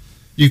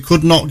 You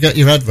could not get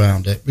your head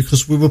around it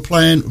because we were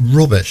playing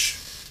rubbish.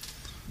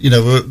 You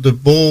know, the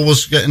ball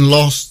was getting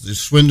lost. The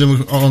Swindon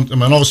was on, I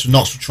mean, obviously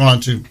Notts were trying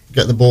to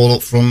get the ball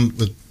up front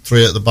with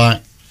 3 at the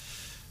back.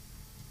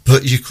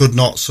 But you could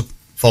not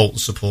fault the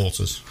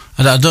supporters.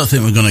 I don't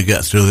think we're going to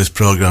get through this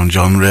programme,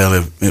 John,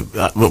 really,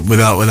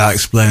 without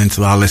explaining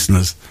to our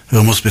listeners,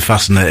 who must be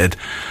fascinated.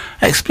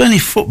 Explain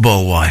your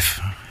football wife.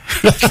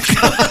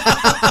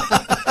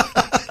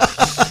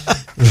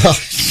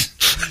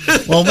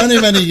 Well,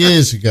 many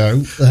years ago...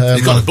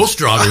 You've got a bus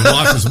driving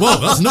wife as well.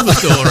 That's another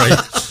story.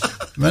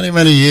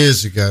 Many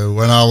years ago,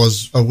 when I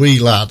was a wee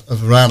lad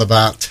of around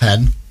about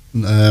 10,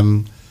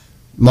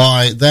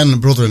 my then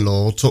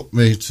brother-in-law took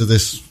me to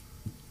this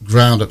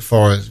ground at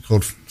Forest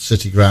called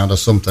City Ground or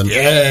something.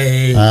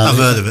 Yay! I've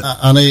heard of it.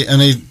 And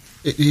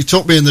he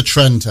took me in the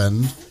Trent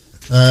end.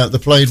 They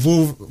played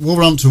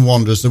Wolverhampton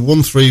Wanderers. They won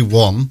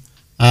 3-1,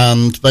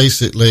 and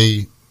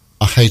basically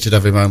I hated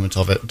every moment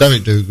of it.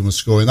 Derek Dougan was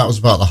scoring. That was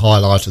about the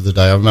highlight of the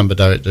day. I remember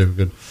Derek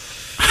Dougan.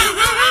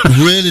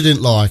 Really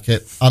didn't like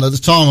it. And at the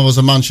time I was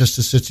a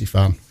Manchester City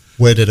fan.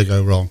 Where did I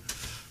go wrong?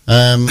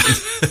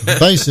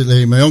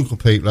 Basically, my Uncle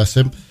Pete, bless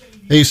him,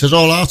 he says,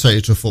 I'll take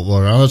you to a football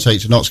ground. I'll take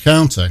you to Notts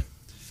County.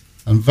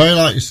 And very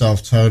like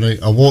yourself, Tony,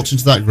 I walked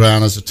into that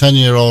ground as a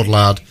 10-year-old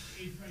lad.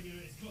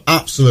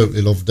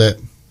 Absolutely loved it.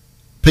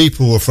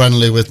 People were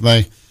friendly with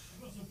me.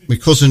 My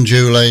cousin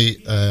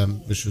Julie,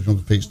 which was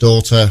Uncle Pete's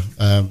daughter,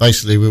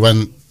 basically we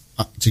went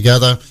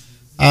together,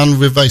 and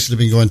we've basically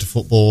been going to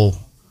football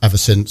ever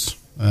since.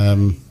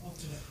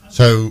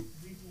 So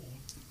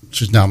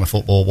she's now my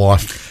football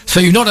wife. So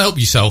you've not helped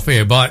yourself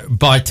here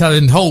by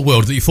telling the whole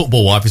world that your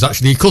football wife is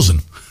actually your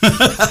cousin.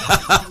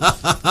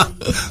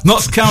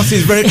 Notts County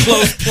is very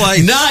close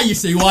place. Now you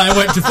see why I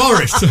went to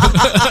Forest.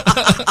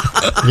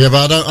 Yeah,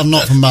 but I'm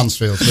not from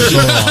Mansfield, so it's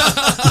all right.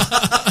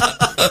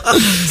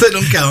 So it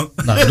don't count.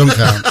 No, it don't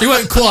count. You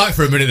went quiet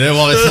for a minute there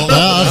while I thought.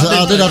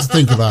 I did have to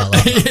think about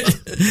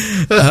that.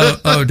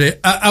 Oh dear.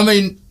 I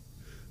mean,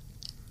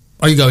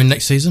 are you going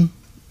next season?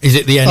 Is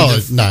it the end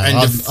of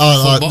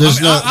football? There's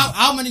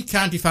how many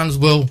county fans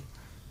will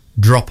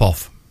drop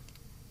off?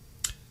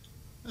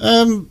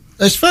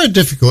 It's very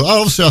difficult.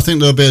 Obviously, I think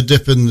there'll be a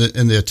dip in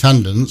the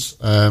attendance.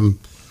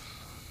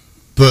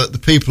 But the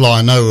people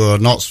I know who are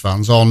Notts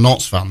fans are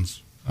Notts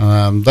fans.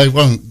 They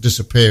won't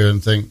disappear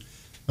and think,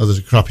 "Oh, there's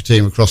a crappy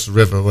team across the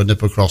river. We'll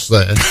nip across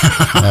there."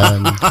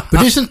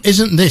 But isn't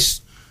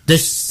this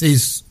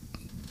is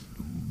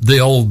the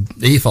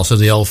old ethos of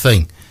the old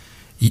thing?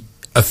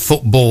 A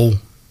football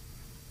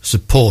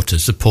supporter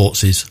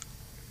supports his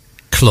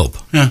club.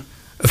 Yeah.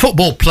 A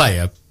football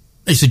player,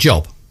 it's a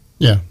job.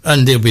 Yeah.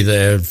 And he'll be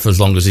there for as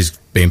long as he's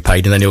being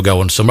paid, and then he'll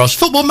go on somewhere else.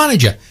 Football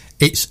manager,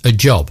 it's a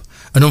job.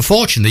 And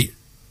unfortunately,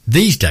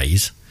 these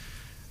days,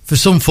 for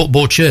some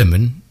football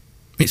chairman,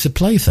 it's a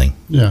plaything.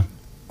 Yeah.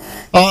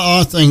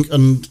 I think,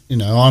 and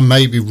I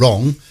may be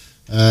wrong,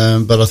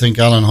 but I think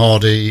Alan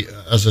Hardy,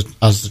 as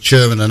the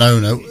chairman and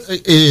owner,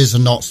 is a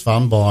Notts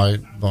fan by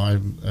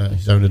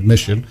his own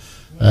admission.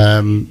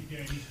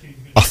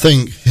 I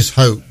think his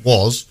hope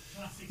was,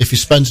 if he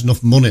spent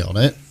enough money on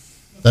it,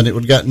 then it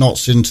would get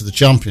Notts into the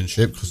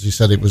Championship, because he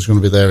said it was going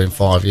to be there in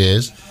 5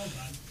 years.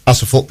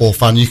 As a football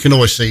fan, you can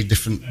always see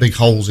different big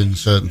holes in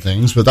certain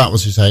things, but that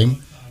was his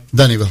aim.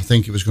 Then I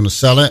think he was going to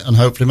sell it and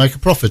hopefully make a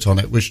profit on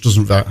it, which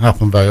doesn't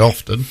happen very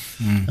often.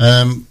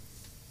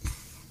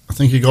 I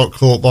think he got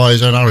caught by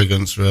his own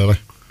arrogance, really.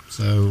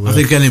 So I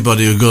think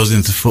anybody who goes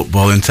into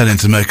football intending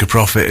to make a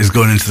profit is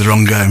going into the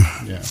wrong game.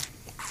 Yeah.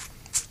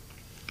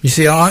 You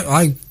see,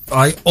 I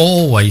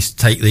always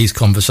take these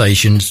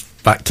conversations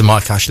back to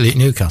Mike Ashley at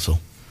Newcastle,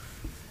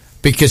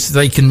 because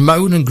they can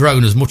moan and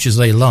groan as much as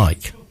they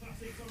like.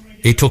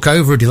 He took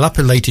over a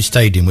dilapidated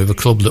stadium with a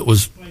club that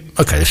was,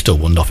 okay, they still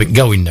won nothing,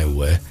 going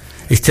nowhere.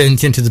 He's turned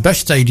it into the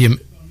best stadium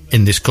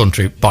in this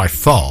country by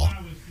far.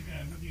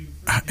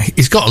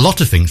 He's got a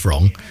lot of things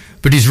wrong,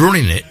 but he's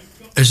running it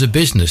as a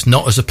business,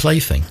 not as a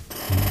plaything.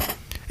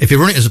 If he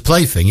run it as a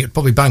plaything, it would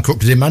probably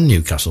bankrupt him and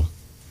Newcastle.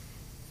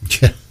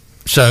 Yeah.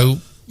 So,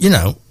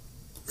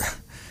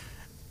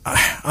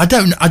 I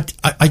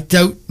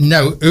don't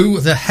know who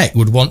the heck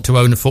would want to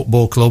own a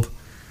football club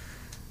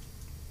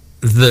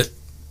that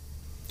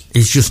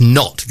is just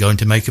not going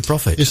to make a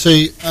profit. You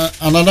see,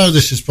 and I know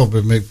this is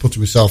probably me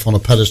putting myself on a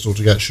pedestal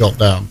to get shot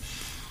down,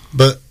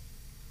 but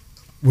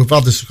we've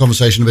had this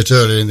conversation a bit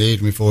earlier in the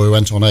evening before we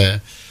went on air.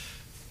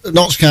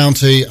 Notts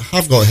County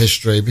have got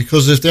history,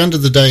 because at the end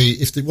of the day,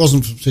 if it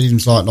wasn't for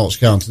teams like Notts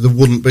County, there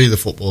wouldn't be the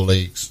football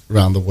leagues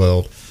around the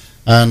world.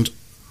 And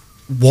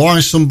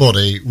why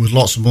somebody with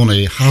lots of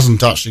money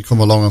hasn't actually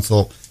come along and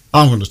thought,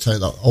 I'm going to take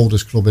that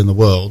oldest club in the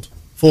world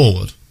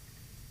forward,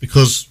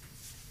 because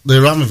the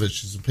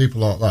Abramoviches and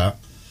people like that,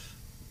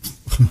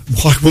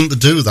 why wouldn't they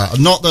do that?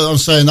 And not that I'm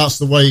saying that's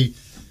the way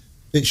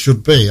it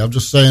should be. I'm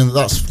just saying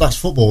that's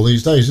football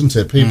these days, isn't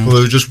it? People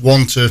who just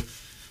want to,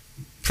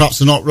 perhaps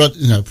they're not ready,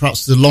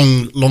 perhaps the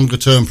longer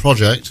term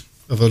project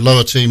of a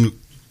lower team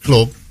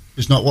club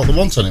is not what they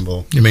want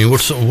anymore. You mean,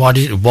 why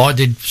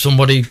did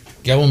somebody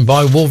go and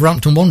buy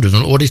Wolverhampton Wanderers,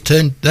 and what he's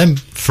turned them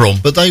from?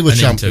 But they were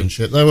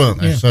Championship, they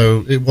weren't they? Yeah.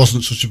 So it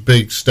wasn't such a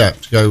big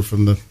step to go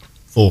from the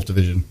 4th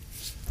division.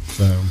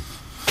 So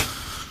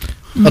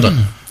I don't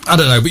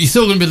know, but you're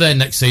still going to be there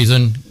next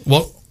season.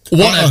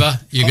 Whatever,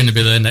 you're going to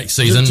be there next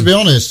season. To be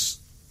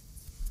honest,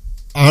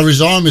 I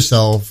resigned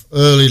myself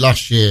early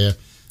last year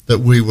that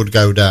we would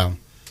go down.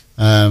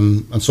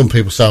 And some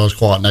people say I was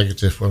quite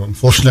negative. Well,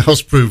 unfortunately, I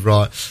was proved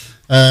right.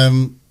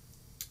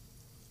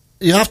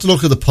 You have to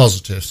look at the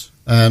positives.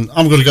 I'm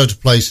going to go to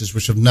places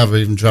which I've never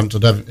even dreamt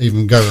I'd ever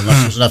even go, and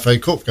that was an FA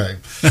Cup game.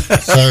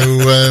 So,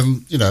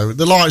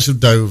 the likes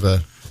of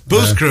Dover.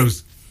 Booze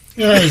Cruise.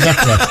 Yeah,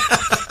 exactly.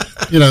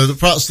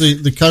 Perhaps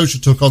the coach who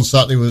took on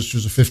Saturday was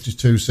a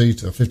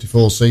 52-seater,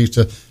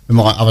 54-seater. We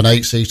might have an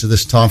 8-seater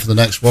this time for the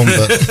next one,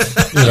 but,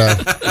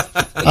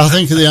 I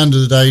think at the end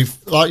of the day,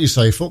 like you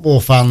say, football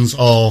fans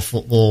are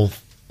football,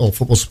 or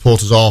football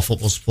supporters are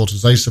football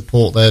supporters. They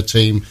support their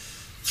team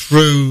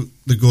through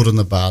the good and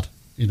the bad.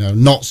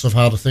 Notts have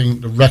had, I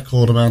think, the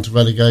record amount of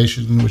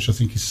relegation, which I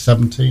think is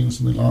 17,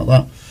 something like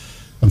that,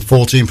 and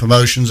 14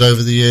 promotions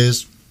over the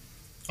years.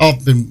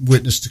 I've been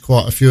witness to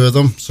quite a few of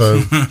them, so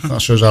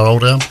that shows how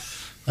old I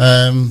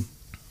am.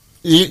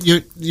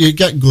 You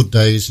get good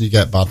days and you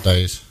get bad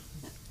days.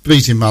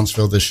 Beating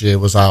Mansfield this year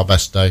was our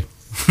best day,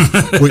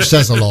 which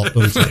says a lot,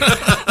 doesn't it?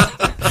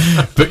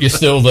 But you're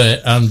still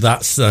there, and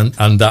that's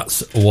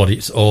what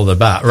it's all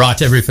about. Right,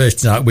 every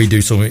Thursday night we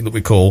do something that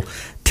we call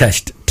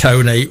Test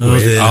Tony.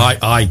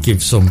 I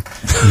give some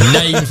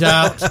names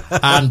out,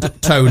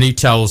 and Tony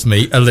tells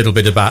me a little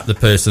bit about the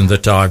person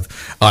that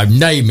I'm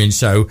naming.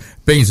 So,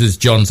 being as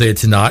John's here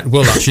tonight,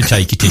 we'll actually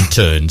take it in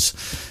turns.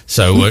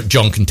 So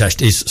John can test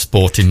his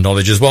sporting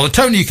knowledge as well. And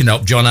Tony, you can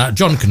help John out.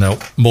 John can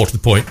help, more to the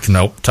point, can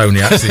help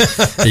Tony actually.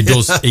 He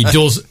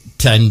does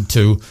tend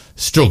to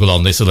struggle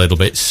on this a little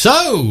bit.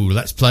 So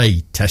let's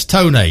play Test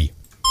Tony.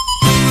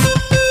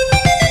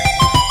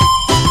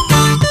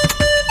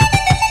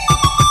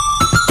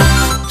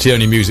 It's the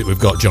only music we've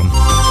got, John.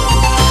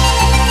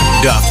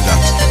 You don't have to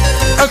dance.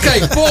 Okay,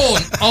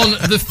 born on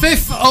the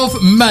 5th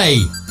of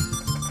May,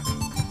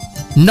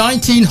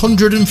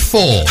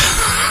 1904.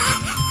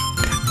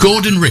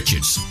 Gordon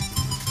Richards.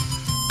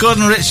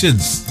 Gordon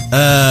Richards,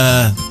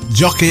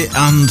 jockey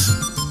and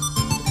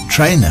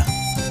trainer.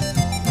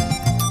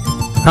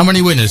 How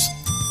many winners?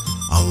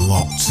 A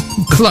lot.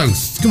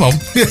 Close. Come on.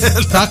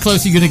 How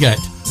close are you going to get?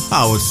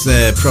 I would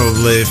say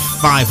probably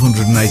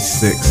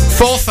 586.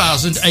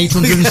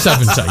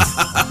 4,870.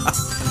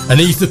 And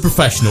he's the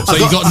professional. So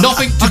you've got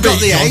nothing to beat,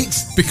 the John,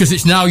 8. because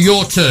it's now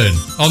your turn.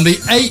 On the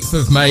 8th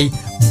of May,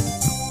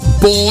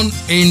 born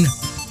in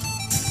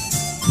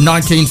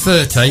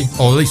 1930,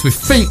 or at least we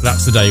think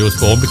that's the day he was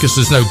born because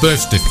there's no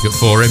birth certificate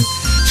for him,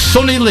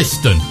 Sonny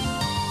Liston.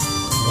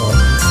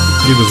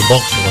 He was a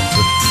boxer, wasn't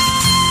he?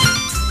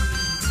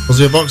 Was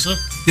he a boxer?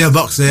 Yeah,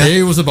 boxer, yeah.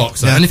 He was a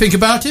boxer. Yeah. Anything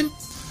about him?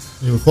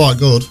 He was quite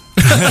good.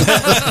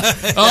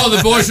 Oh,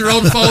 the boys are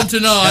on phone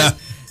tonight.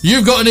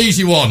 You've got an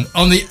easy one.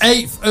 On the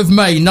 8th of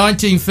May,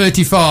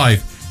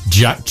 1935,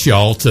 Jack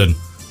Charlton.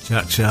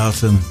 Jack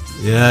Charlton.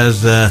 Yeah,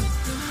 as a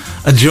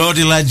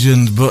Geordie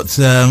legend, but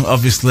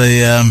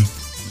obviously a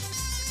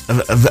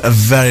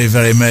very,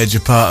 very major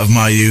part of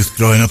my youth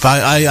growing up.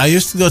 I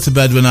used to go to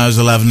bed when I was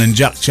 11 in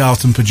Jack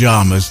Charlton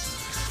pyjamas.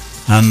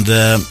 And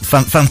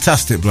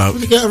fantastic bloke.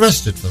 Did he get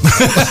arrested for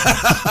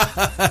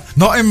that?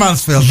 Not in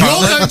Mansfield. You're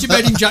going to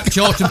bed in Jack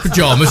Charlton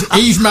pyjamas.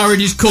 He's married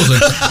his cousin.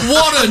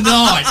 What a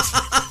night!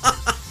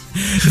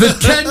 The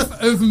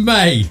 10th of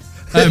May,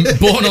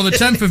 born on the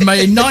 10th of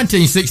May in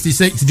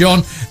 1966,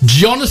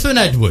 Jonathan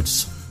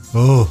Edwards.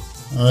 Oh,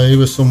 he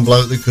was some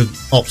bloke that could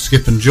hop,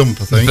 skip and jump,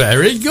 I think.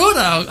 Very good.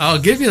 I'll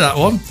give you that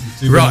one.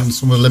 He won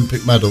some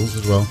Olympic medals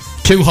as well.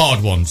 Two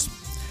hard ones.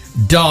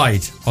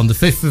 Died on the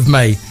 5th of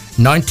May,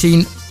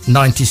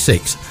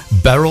 1996,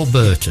 Beryl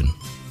Burton.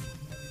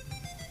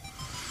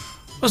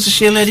 Wasn't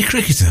she a lady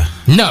cricketer?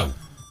 No.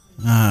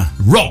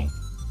 Wrong.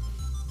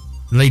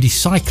 Lady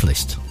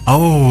cyclist.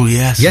 Oh,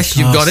 yes. Yes,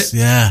 you've got it.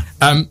 Yeah.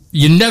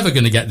 You're never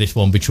going to get this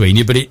one between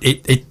you, but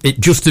it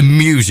just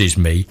amuses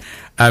me.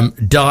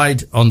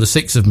 Died on the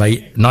 6th of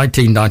May,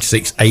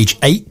 1996, age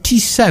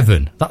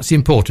 87. That's the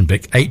important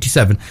bit,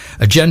 87.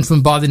 A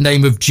gentleman by the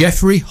name of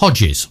Geoffrey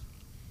Hodges.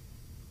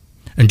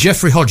 And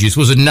Geoffrey Hodges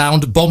was a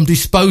renowned bomb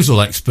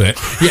disposal expert.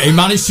 Yet he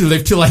managed to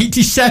live till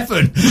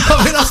 87.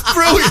 I mean, that's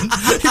brilliant.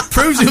 It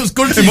proves he was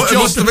good at his job. It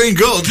must have been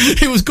good.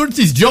 He was good at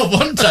his job,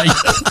 wasn't he?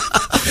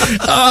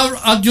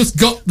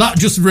 That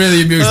just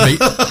really amused me.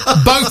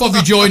 Both of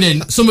you join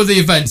in. Some of the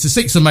events. The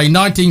 6th of May,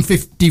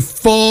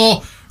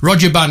 1954,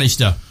 Roger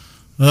Bannister.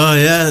 Oh,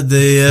 yeah,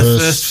 the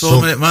first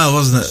 4-minute mile,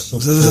 wasn't it?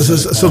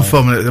 Sub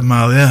 4-minute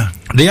mile, yeah.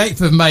 The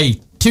 8th of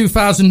May,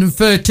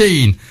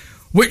 2013.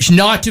 Which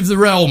Knight of the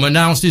Realm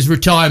announced his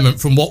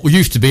retirement from what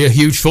used to be a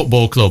huge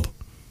football club?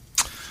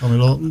 Tommy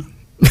Lawton.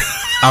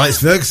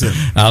 Alex Ferguson.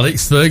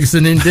 Alex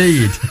Ferguson,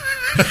 indeed.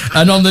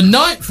 And on the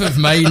 9th of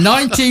May,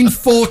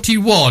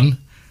 1941,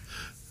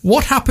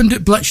 what happened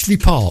at Bletchley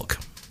Park?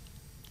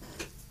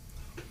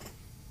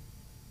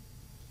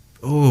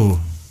 Oh.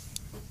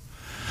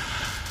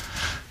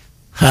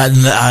 I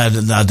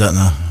don't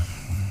know.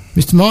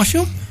 Mr.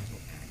 Marshall?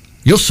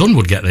 Your son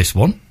would get this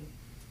one.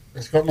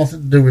 It's got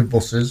nothing to do with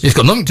buses. It's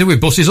got nothing to do with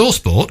buses or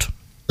sport.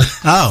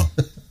 Oh.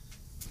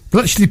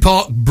 Bletchley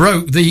Park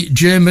broke the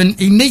German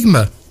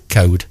Enigma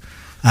code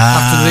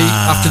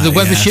after the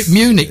weather ship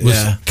Munich was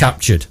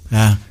captured.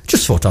 Yeah.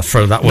 Just thought I'd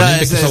throw that one in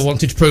because I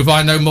wanted to prove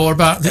I know more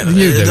about it than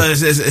you do. We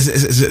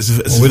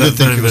didn't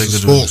think it was a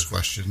sports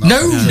question.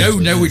 No,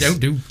 we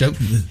don't.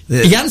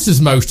 He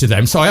answers most of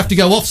them, so I have to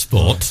go off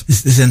sport.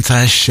 This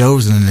entire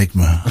show's an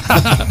enigma.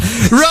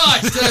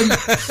 Right,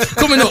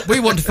 coming up, we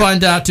want to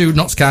find out who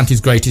Notts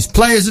County's greatest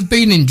players have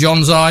been in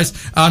John's eyes,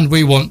 and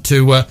we want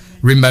to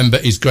remember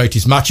his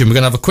greatest match, and we're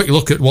going to have a quick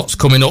look at what's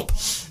coming up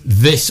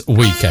this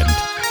weekend.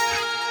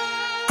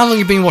 How long have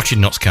you been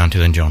watching Notts County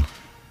then, John?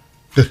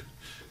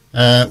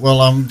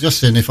 Well, I'm just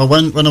saying, if I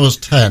went when I was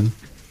 10,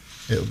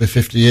 it'll be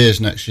 50 years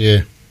next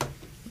year.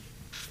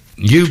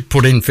 You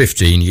put in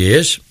 15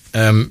 years,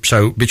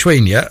 so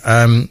between you,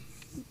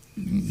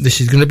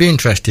 this is going to be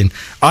interesting.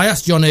 I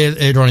asked John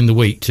earlier on in the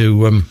week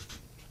to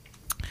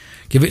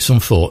give it some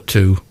thought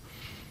to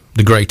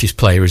the greatest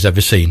player he's ever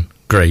seen,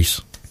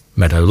 Grace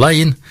Meadow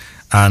Lane,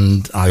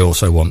 and I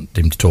also want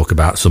him to talk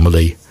about some of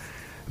the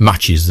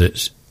matches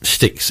that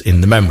sticks in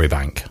the memory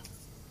bank.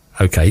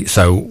 Okay,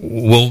 so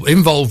we'll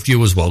involve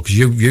you as well, because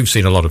you've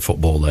seen a lot of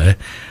football there.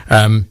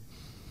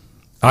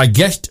 I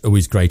guessed who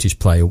his greatest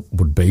player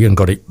would be and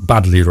got it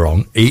badly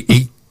wrong.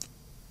 He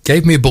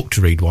gave me a book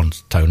to read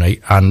once, Tony,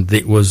 and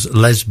it was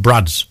Les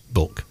Brad's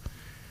book.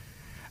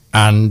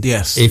 And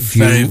yes,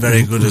 very,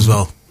 very good as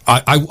well.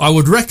 I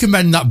would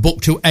recommend that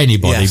book to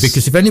anybody,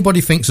 because if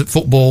anybody thinks that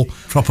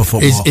proper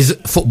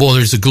football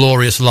is a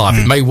glorious life,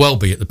 it may well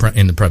be in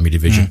the Premier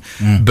Division,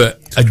 but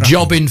a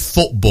jobbing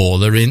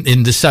footballer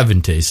in the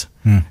 70s,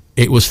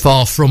 it was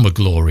far from a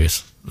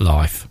glorious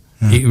life.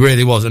 It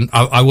really was, and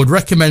I would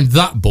recommend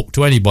that book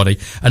to anybody.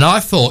 And I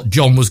thought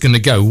John was going to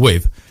go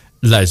with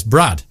Les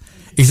Brad.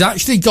 He's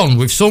actually gone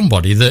with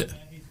somebody that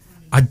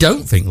I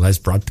don't think Les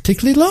Brad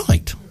particularly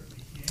liked.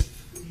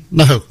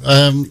 No,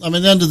 I mean,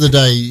 at the end of the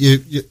day,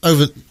 you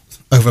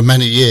over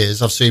many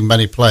years, I've seen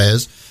many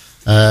players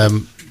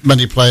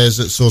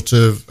that sort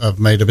of have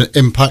made an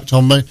impact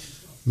on me.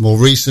 More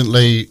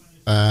recently,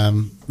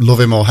 love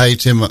him or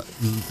hate him,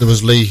 there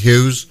was Lee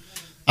Hughes,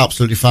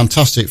 absolutely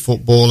fantastic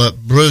footballer,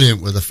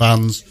 brilliant with the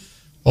fans.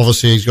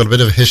 Obviously, he's got a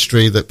bit of a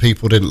history that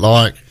people didn't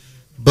like,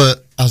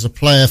 but as a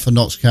player for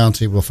Notts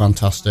County, were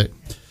fantastic.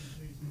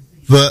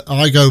 But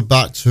I go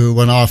back to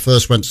when I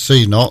first went to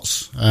see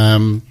Notts,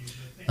 and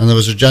there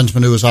was a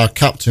gentleman who was our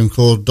captain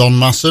called Don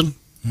Masson.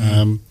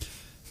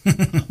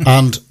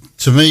 And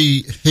to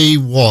me, he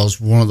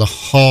was one of the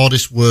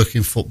hardest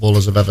working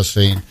footballers I've ever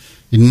seen.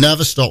 He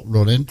never stopped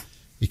running.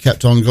 He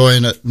kept on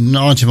going at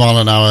 90 mile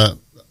an hour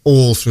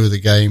all through the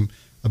game.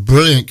 A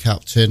brilliant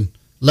captain,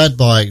 led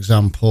by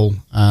example.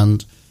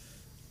 And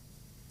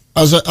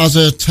as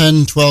a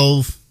 10,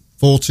 12,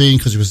 14,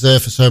 because he was there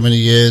for so many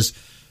years,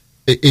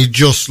 he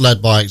just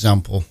led by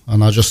example.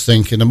 And I just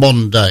think in the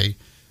modern day,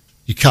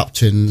 your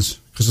captains,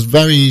 because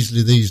very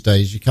easily these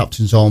days, your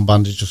captain's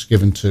armband is just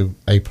given to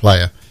a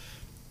player.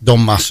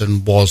 Don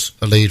Masson was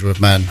a leader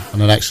of men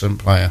and an excellent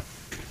player.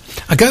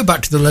 I go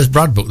back to the Les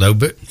Brad book, though,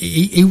 but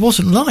he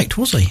wasn't liked,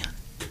 was he?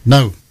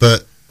 No,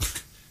 but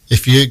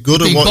if you're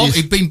good at what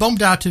he'd been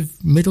bombed out of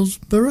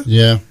Middlesbrough?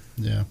 Yeah.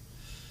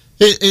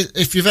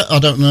 If you've, I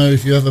don't know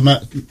if you ever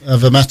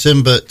met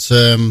him, but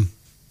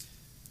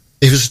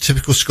he was a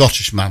typical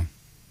Scottish man.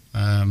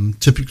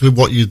 Typically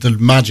what you'd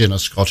imagine a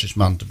Scottish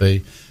man to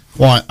be.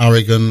 Quite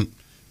arrogant,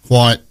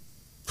 quite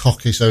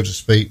cocky, so to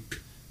speak,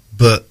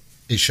 but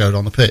it showed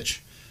on the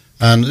pitch.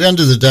 And at the end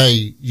of the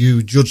day,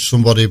 you judge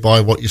somebody by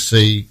what you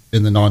see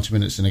in the 90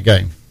 minutes in a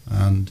game.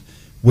 And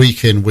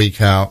week in, week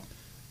out,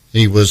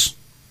 he was,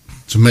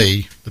 to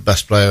me, the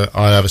best player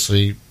I ever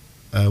see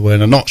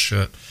wearing a Notts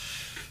shirt.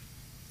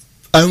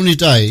 Only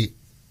day,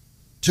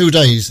 2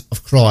 days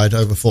I've cried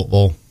over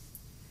football.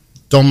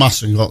 Don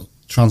Masson got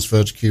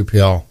transferred to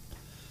QPR.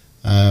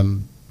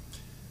 And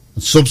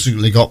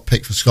subsequently got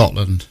picked for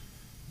Scotland.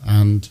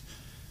 And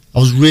I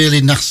was really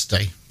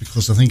nasty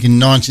because I think in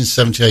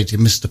 1978 he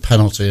missed a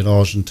penalty in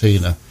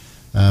Argentina,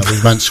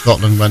 which meant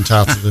Scotland went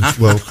out of the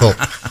World Cup.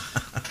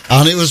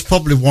 And it was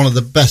probably one of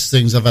the best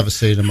things I've ever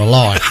seen in my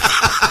life.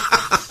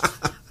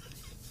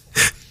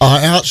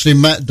 I actually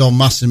met Don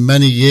Masson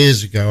many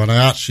years ago and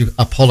I actually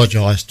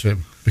apologised to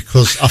him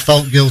because I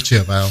felt guilty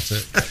about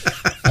it.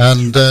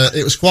 And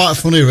it was quite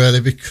funny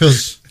really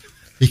because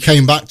he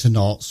came back to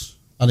Notts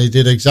and he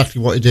did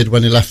exactly what he did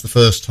when he left the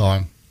first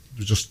time.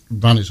 He just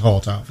ran his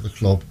heart out for the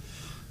club.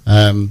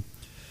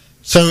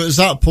 So it was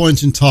that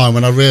point in time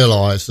when I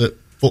realised that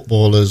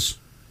footballers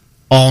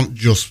aren't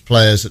just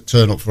players that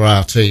turn up for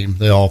our team.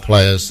 They are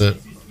players that,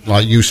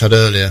 like you said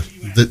earlier,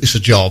 that it's a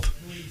job.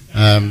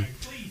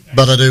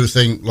 But I do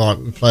think like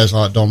with players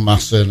like Don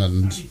Masson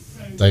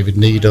and David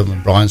Needham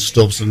and Brian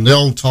Stubbs and the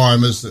old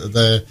timers, that at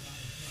the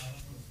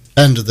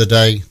end of the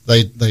day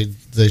they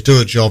do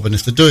a job, and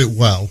if they do it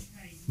well,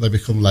 they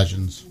become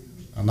legends.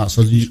 And that's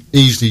an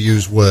easily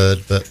used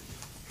word, but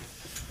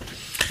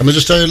let me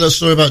just tell you a little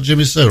story about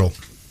Jimmy Cyril.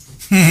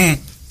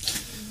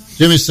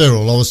 Jimmy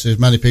Cyril, obviously, as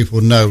many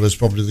people know, was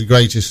probably the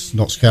greatest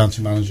Notts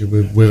County manager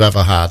we've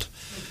ever had.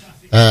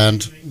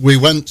 And we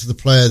went to the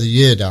Player of the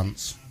Year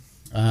dance,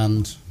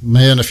 and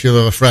me and a few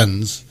other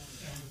friends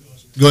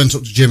going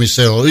up to Jimmy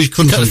Cyril. He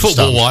couldn't understand.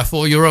 Football wife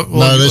or your proper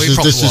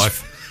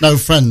wife? No,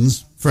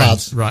 friends.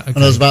 Friends, right, okay.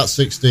 And I was about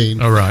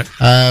 16. All right.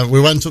 We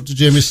went up to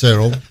Jimmy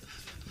Cyril,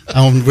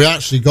 and we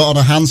actually got on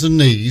our hands and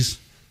knees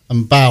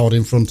and bowed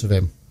in front of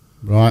him,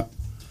 right?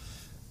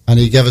 And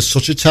he gave us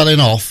such a telling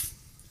off,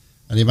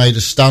 and he made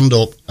us stand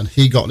up, and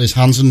he got on his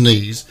hands and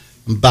knees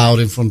and bowed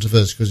in front of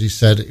us because he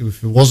said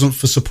if it wasn't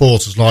for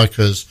supporters like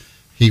us,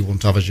 he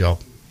wouldn't have a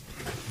job.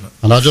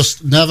 And I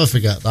just never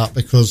forget that,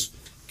 because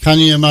can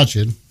you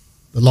imagine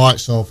the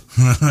likes of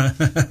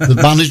the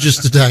managers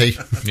today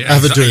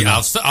ever doing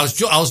that? I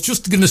was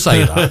just going to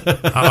say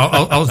that.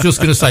 I was just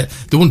going to say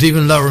they wouldn't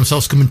even allow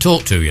themselves to come and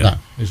talk to you. No,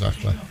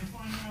 exactly.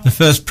 The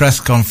first press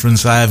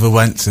conference I ever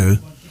went to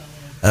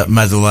at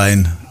Meadow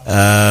Lane,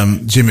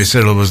 Jimmy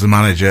Cyril was the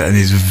manager in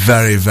his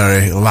very,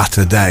 very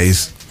latter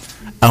days,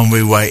 and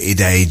we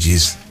waited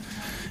ages.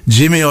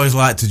 Jimmy always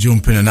liked to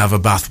jump in and have a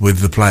bath with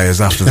the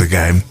players after the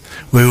game.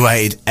 We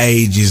waited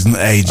ages and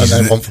ages.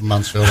 I know one from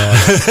Mansfield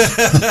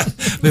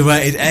either. We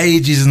waited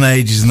ages and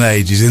ages and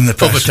ages in the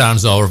press. Other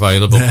towns are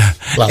available,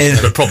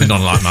 but probably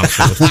not like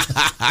Mansfield.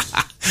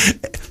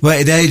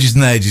 Waited ages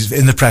and ages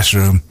in the press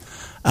room,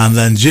 and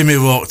then Jimmy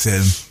walked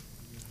in,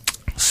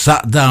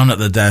 sat down at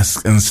the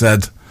desk and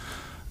said,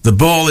 "The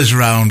ball is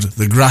round,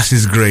 the grass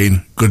is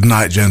green, good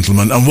night,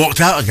 gentlemen," and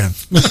walked out again.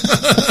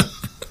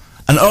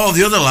 And all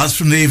the other lads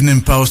from the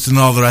Evening Post and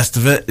all the rest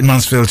of it in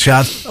Mansfield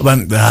Chad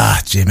went,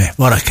 Jimmy,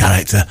 what a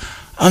character,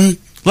 and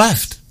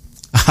left.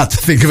 I had to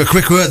think of a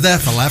quick word there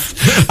for left,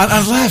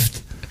 and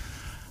left.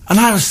 And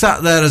I was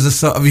sat there as a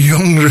sort of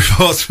young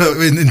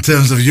reporter in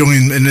terms of young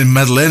in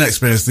Meadow Lane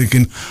experience,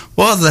 thinking,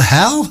 what the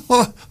hell?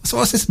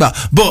 What's this about?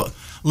 But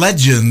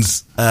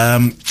legends,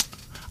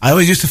 I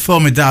always used to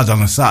phone my dad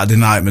on a Saturday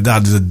night. My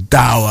dad is a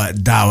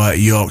dour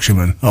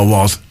Yorkshireman, or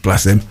was,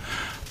 bless him.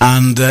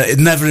 And it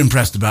never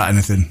impressed about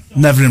anything.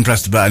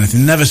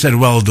 Never said,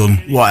 well done,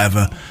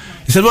 whatever.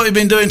 He said, what have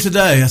you been doing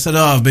today? I said,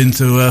 I've been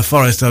to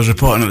Forest. I was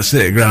reporting at the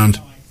City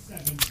Ground.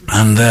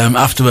 And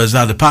afterwards, I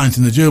had a pint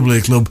in the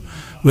Jubilee Club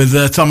with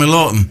Tommy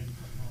Lawton,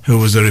 who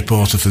was the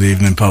reporter for the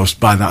Evening Post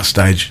by that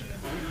stage.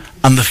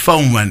 And the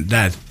phone went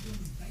dead.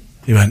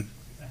 He went,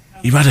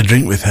 you've had a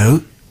drink with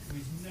who?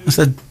 I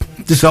said,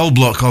 this old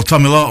bloke called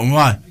Tommy Lawton,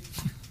 why?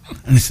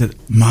 And he said,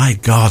 my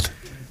God.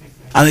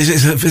 And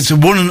it's a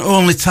one and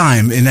only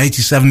time in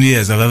 87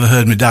 years I've ever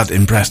heard my dad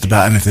impressed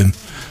about anything.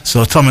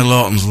 So Tommy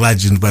Lawton's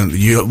legend went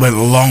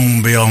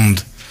long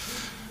beyond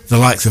the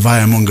likes of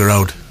Ironmonger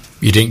Road.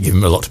 You didn't give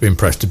him a lot to be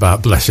impressed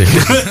about, bless him.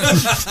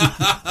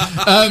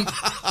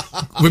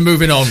 We're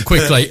moving on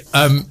quickly.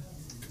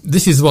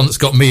 This is the one that's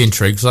got me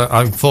intrigued, because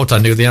I thought I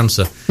knew the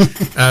answer.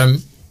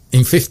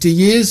 In 50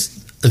 years,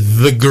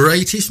 the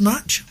greatest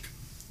match?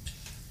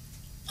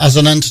 As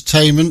an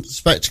entertainment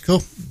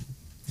spectacle?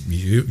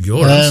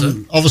 Your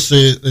answer.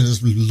 Obviously,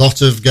 there's a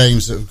lot of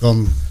games that have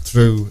gone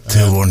through...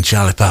 2-1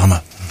 Charlie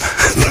Palmer.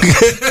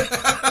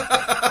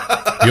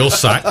 You're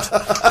sacked.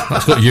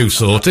 That's got you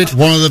sorted.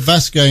 One of the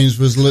best games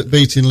was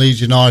beating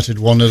Leeds United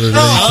 1-0 in the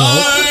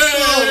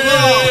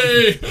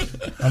League Cup.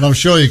 And I'm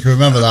sure you can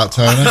remember that,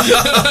 Tony.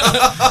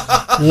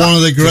 One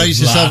of the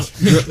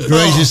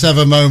greatest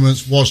ever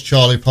moments was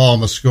Charlie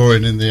Palmer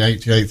scoring in the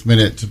 88th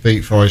minute to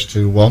beat Forest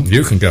 2-1.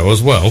 You can go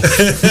as well.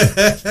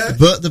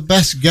 But the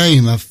best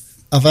game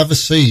I've ever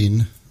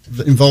seen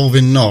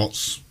involving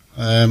Notts,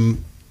 that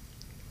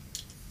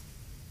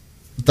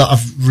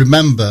I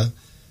remember,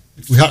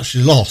 we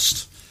actually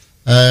lost.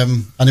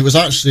 And it was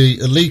actually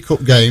a League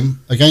Cup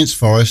game against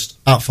Forest,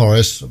 at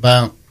Forest,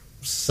 about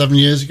 8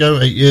 years ago.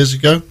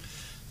 It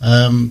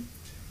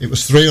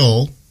was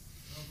 3-3.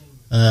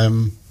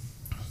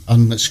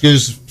 And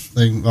excuse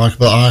me, Michael,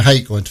 but I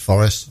hate going to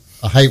Forest.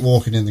 I hate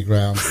walking in the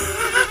ground.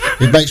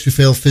 It makes me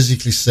feel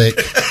physically sick.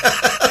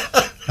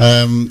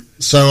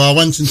 So I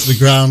went into the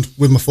ground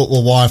with my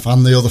football wife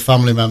and the other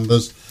family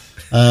members,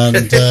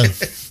 and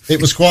it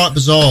was quite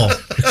bizarre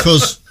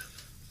because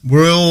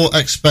we're all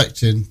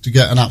expecting to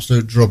get an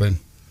absolute drubbing.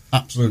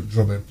 But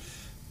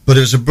it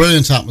was a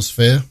brilliant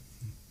atmosphere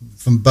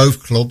from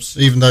both clubs,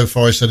 even though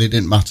Forest said it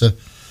didn't matter.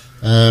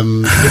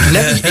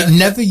 It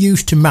never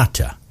used to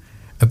matter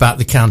about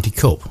the County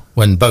Cup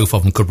when both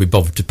of them could be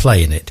bothered to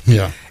play in it.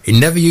 Yeah. It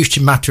never used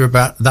to matter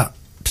about that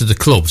to the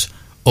clubs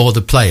or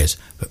the players,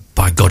 but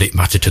by God, it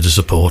mattered to the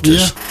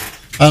supporters.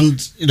 Yeah.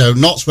 And,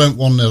 Notts went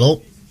 1-0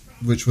 up,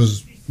 which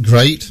was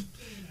great.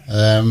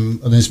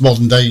 And in this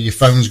modern day, your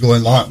phone's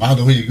going like mad,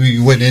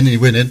 you're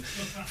winning.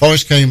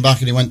 Forest came back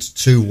and it went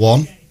to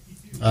 2-1.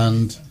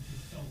 And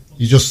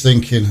you're just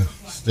thinking,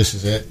 this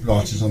is it,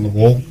 writing's on the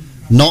wall.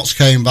 Notts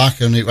came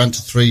back and it went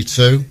to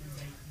 3-2.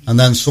 And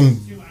then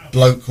some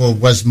bloke called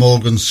Wes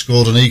Morgan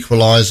scored an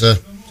equaliser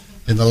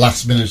in the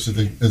last minute of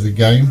the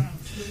game.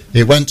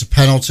 It went to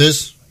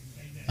penalties,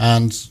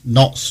 and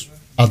Notts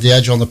had the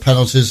edge on the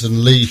penalties,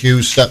 and Lee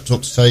Hughes stepped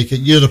up to take it.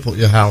 You'd have put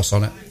your house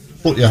on it.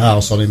 Put your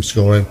house on him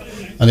scoring.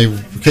 And he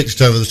kicked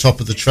it over the top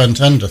of the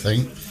Trent end, I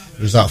think. It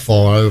was that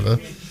far over.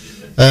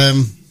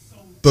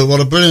 But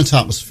what a brilliant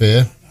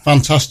atmosphere.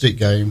 Fantastic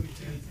game.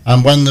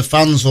 And when the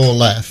fans all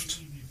left,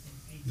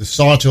 the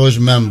sight I always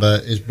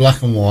remember is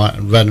black and white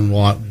and red and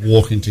white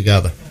walking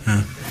together.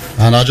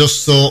 And I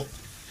just thought,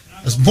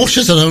 as much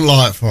as I don't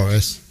like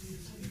Forest,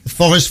 the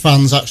Forest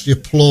fans actually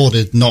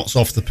applauded Notts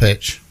off the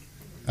pitch.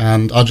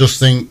 And I just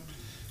think,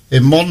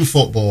 in modern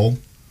football,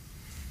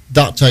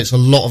 that takes a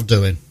lot of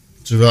doing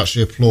to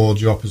actually applaud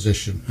your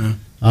opposition. And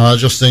I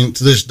just think,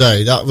 to this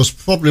day, that was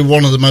probably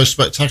one of the most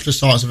spectacular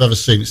sights I've ever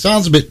seen. It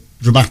sounds a bit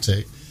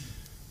dramatic,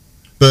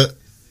 but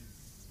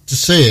to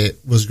see it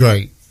was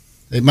great.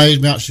 It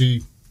made me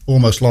actually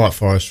almost like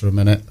Forest for a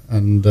minute,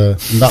 and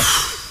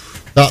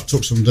that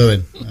took some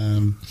doing.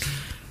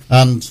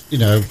 And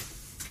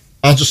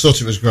I just thought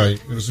it was great.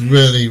 It was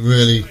really,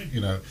 really,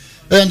 at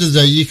the end of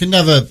the day, you can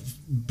never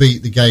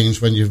beat the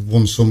games when you've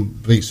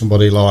beat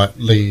somebody like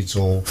Leeds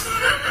or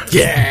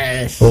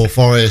or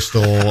Forest, or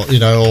or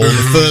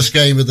the first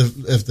game of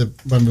the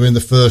when we were in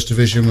the first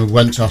division, we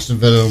went to Aston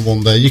Villa and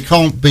won there. You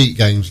can't beat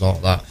games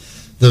like that.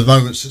 The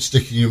moments that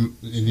stick in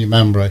your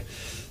memory.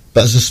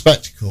 But as a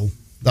spectacle,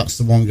 that's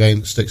the one game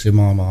that sticks in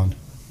my mind.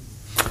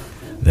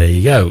 There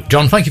you go.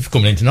 John, thank you for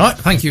coming in tonight.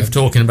 Thank you for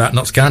talking about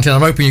Notts County. And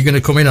I'm hoping you're going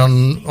to come in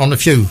on a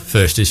few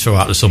Thursdays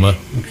throughout the summer.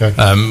 Okay.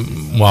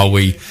 While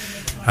we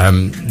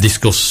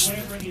discuss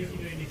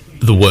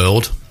the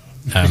world,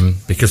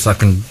 because I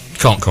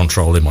can't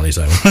control him on his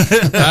own.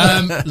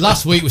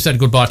 Last week we said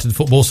goodbye to the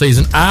football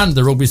season and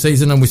the rugby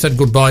season, and we said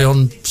goodbye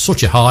on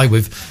such a high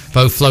with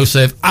both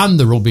FlowSafe and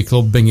the rugby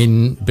club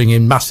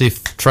bringing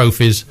massive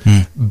trophies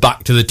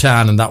back to the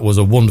town, and that was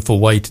a wonderful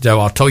way to go.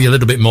 I'll tell you a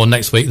little bit more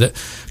next week that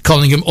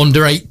Collingham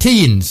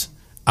under-18s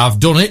have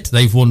done it.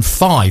 They've won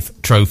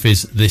 5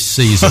 trophies this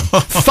season.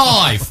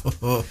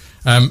 5!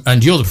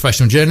 And you're the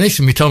professional journalist,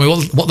 and you tell me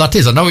what that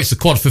is. I know it's a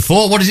quad for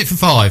 4. What is it for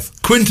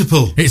 5?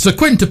 Quintuple. It's a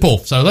quintuple.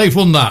 So they've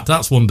won that.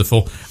 That's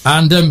wonderful.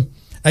 And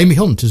Amy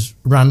Hunt has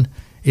ran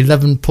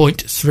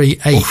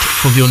 11.38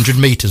 for the 100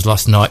 metres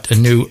last night. A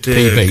new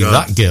PB.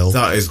 God, that girl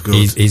that is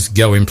good. Is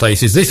going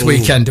places. This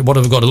weekend, what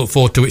have we got to look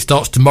forward to? It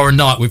starts tomorrow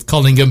night with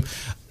Collingham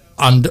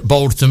and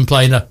Balderton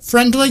playing a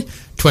friendly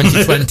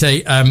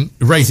 2020,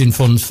 raising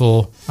funds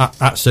for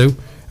ATSU,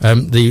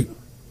 the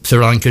Sri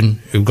Lankan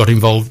who got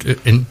involved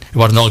who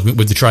had an argument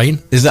with the train.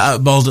 Is that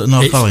at Balderton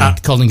or Collingham?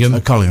 At Collingham.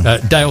 At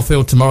Collingham.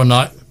 Dalefield tomorrow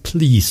night.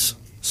 Please,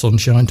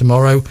 sunshine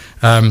tomorrow.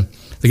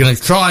 They're going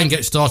to try and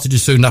get started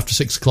as soon after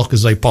 6 o'clock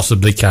as they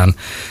possibly can.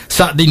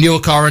 Saturday,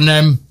 Newark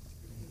R&M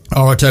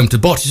are at home to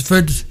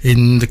Bottisford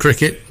in the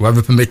cricket,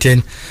 weather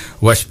permitting.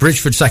 West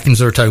Bridgeford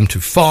seconds are at home to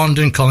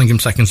Farndon. Collingham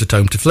seconds at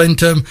home to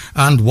Flintham.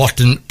 And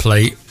Watton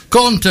play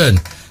Gaunton.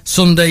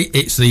 Sunday,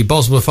 it's the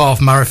Bosworth Half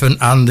Marathon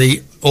and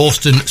the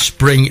Austin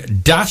Spring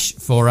Dash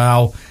for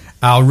our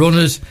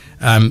runners.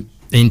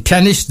 In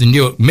tennis, the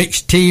Newark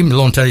mixed team, the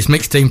lawn tennis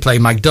mixed team, play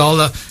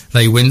Magdala.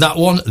 They win that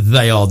one.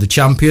 They are the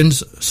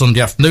champions.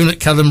 Sunday afternoon at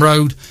Kelham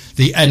Road,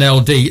 the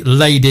NLD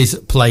ladies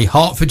play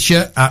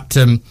Hertfordshire at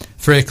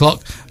 3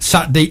 o'clock.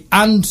 Saturday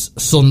and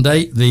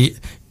Sunday, the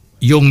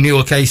young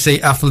Newark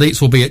AC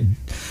athletes will be at,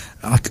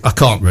 I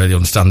can't really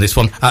understand this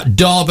one, at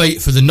Derby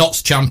for the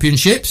Notts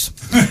Championships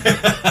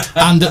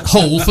and at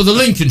Hull for the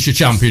Lincolnshire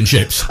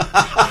Championships.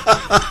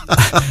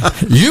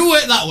 You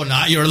work that one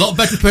out. You're a lot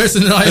better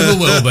person than I ever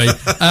will be.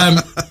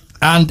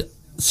 And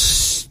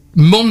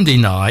Monday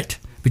night,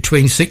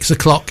 between 6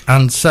 o'clock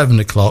and 7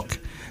 o'clock,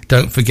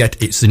 don't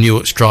forget it's the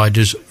Newark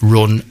Striders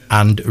Run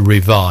and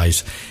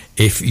Revise.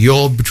 If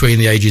you're between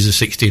the ages of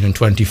 16 and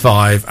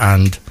 25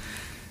 and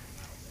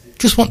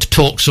just want to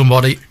talk to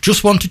somebody,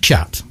 just want to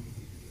chat,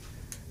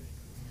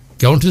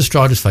 go onto the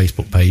Striders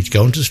Facebook page,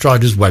 go onto the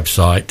Striders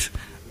website,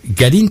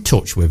 get in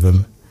touch with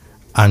them,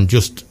 and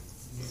just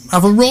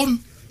have a run,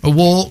 a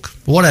walk,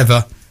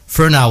 whatever,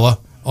 for an hour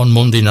on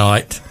Monday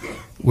night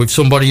with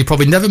somebody you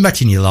probably never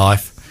met in your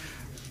life,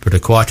 but are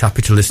quite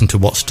happy to listen to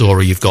what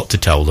story you've got to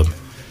tell them.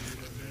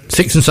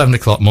 6 and 7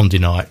 o'clock Monday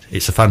night.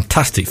 It's a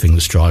fantastic thing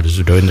the Striders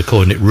are doing. They're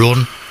calling it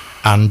Run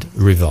and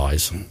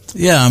Revise.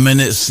 Yeah, I mean,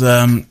 it's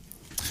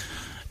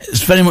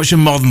very much a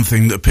modern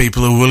thing that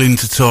people are willing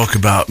to talk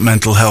about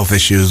mental health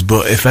issues,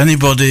 but if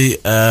anybody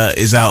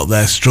is out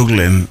there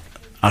struggling,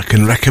 I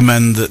can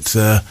recommend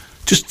that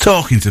just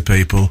talking to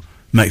people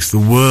makes the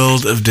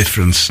world of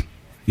difference.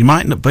 You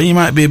might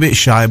be a bit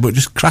shy, but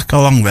just crack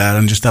along there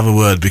and just have a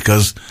word,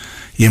 because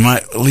you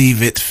might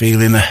leave it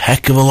feeling a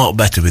heck of a lot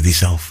better with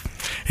yourself.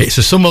 It's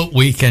a summer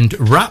weekend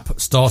wrap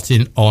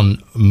starting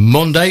on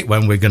Monday,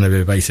 when we're going to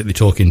be basically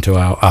talking to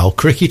our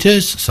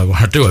cricketers. So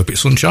I do hope it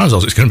sunshines,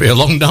 or it's going to be a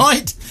long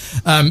night.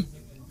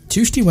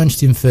 Tuesday,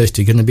 Wednesday and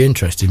Thursday are going to be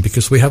interesting,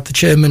 because we have the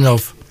chairman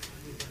of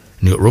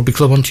Newark Rugby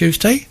Club on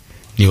Tuesday,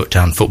 Newark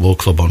Town Football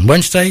Club on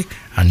Wednesday,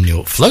 and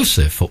Newark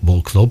Flowserve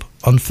Football Club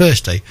on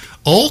Thursday,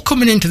 all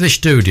coming into this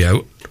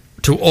studio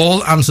to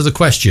all answer the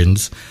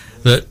questions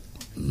that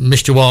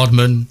Mr.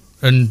 Wardman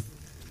and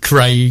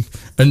Craig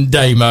and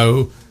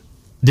Damo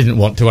didn't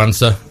want to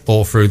answer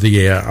all through the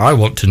year. I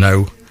want to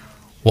know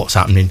what's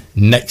happening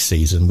next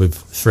season with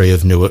 3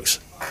 of Newark's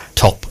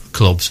top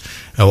clubs,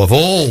 who have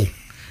all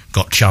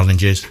got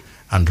challenges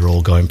and are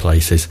all going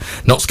places.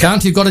 Notts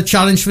County have got a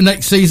challenge for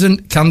next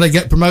season. Can they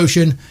get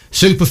promotion?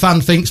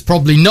 Superfan thinks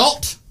probably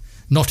not.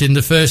 Not in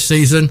the first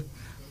season.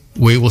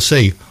 We will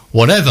see.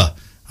 Whatever.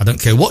 I don't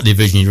care what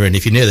division you're in.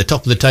 If you're near the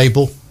top of the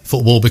table,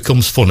 football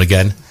becomes fun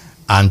again,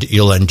 and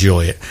you'll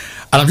enjoy it.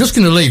 And I'm just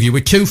going to leave you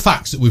with 2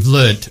 facts that we've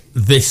learnt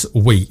this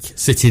week,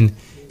 sitting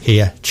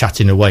here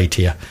chatting away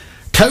to you.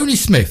 Tony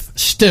Smith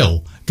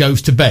still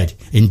goes to bed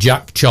in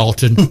Jack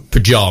Charlton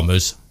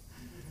pyjamas,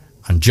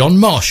 and John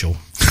Marshall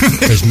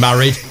has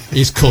married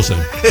his cousin.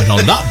 And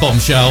on that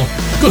bombshell,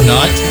 good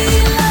night.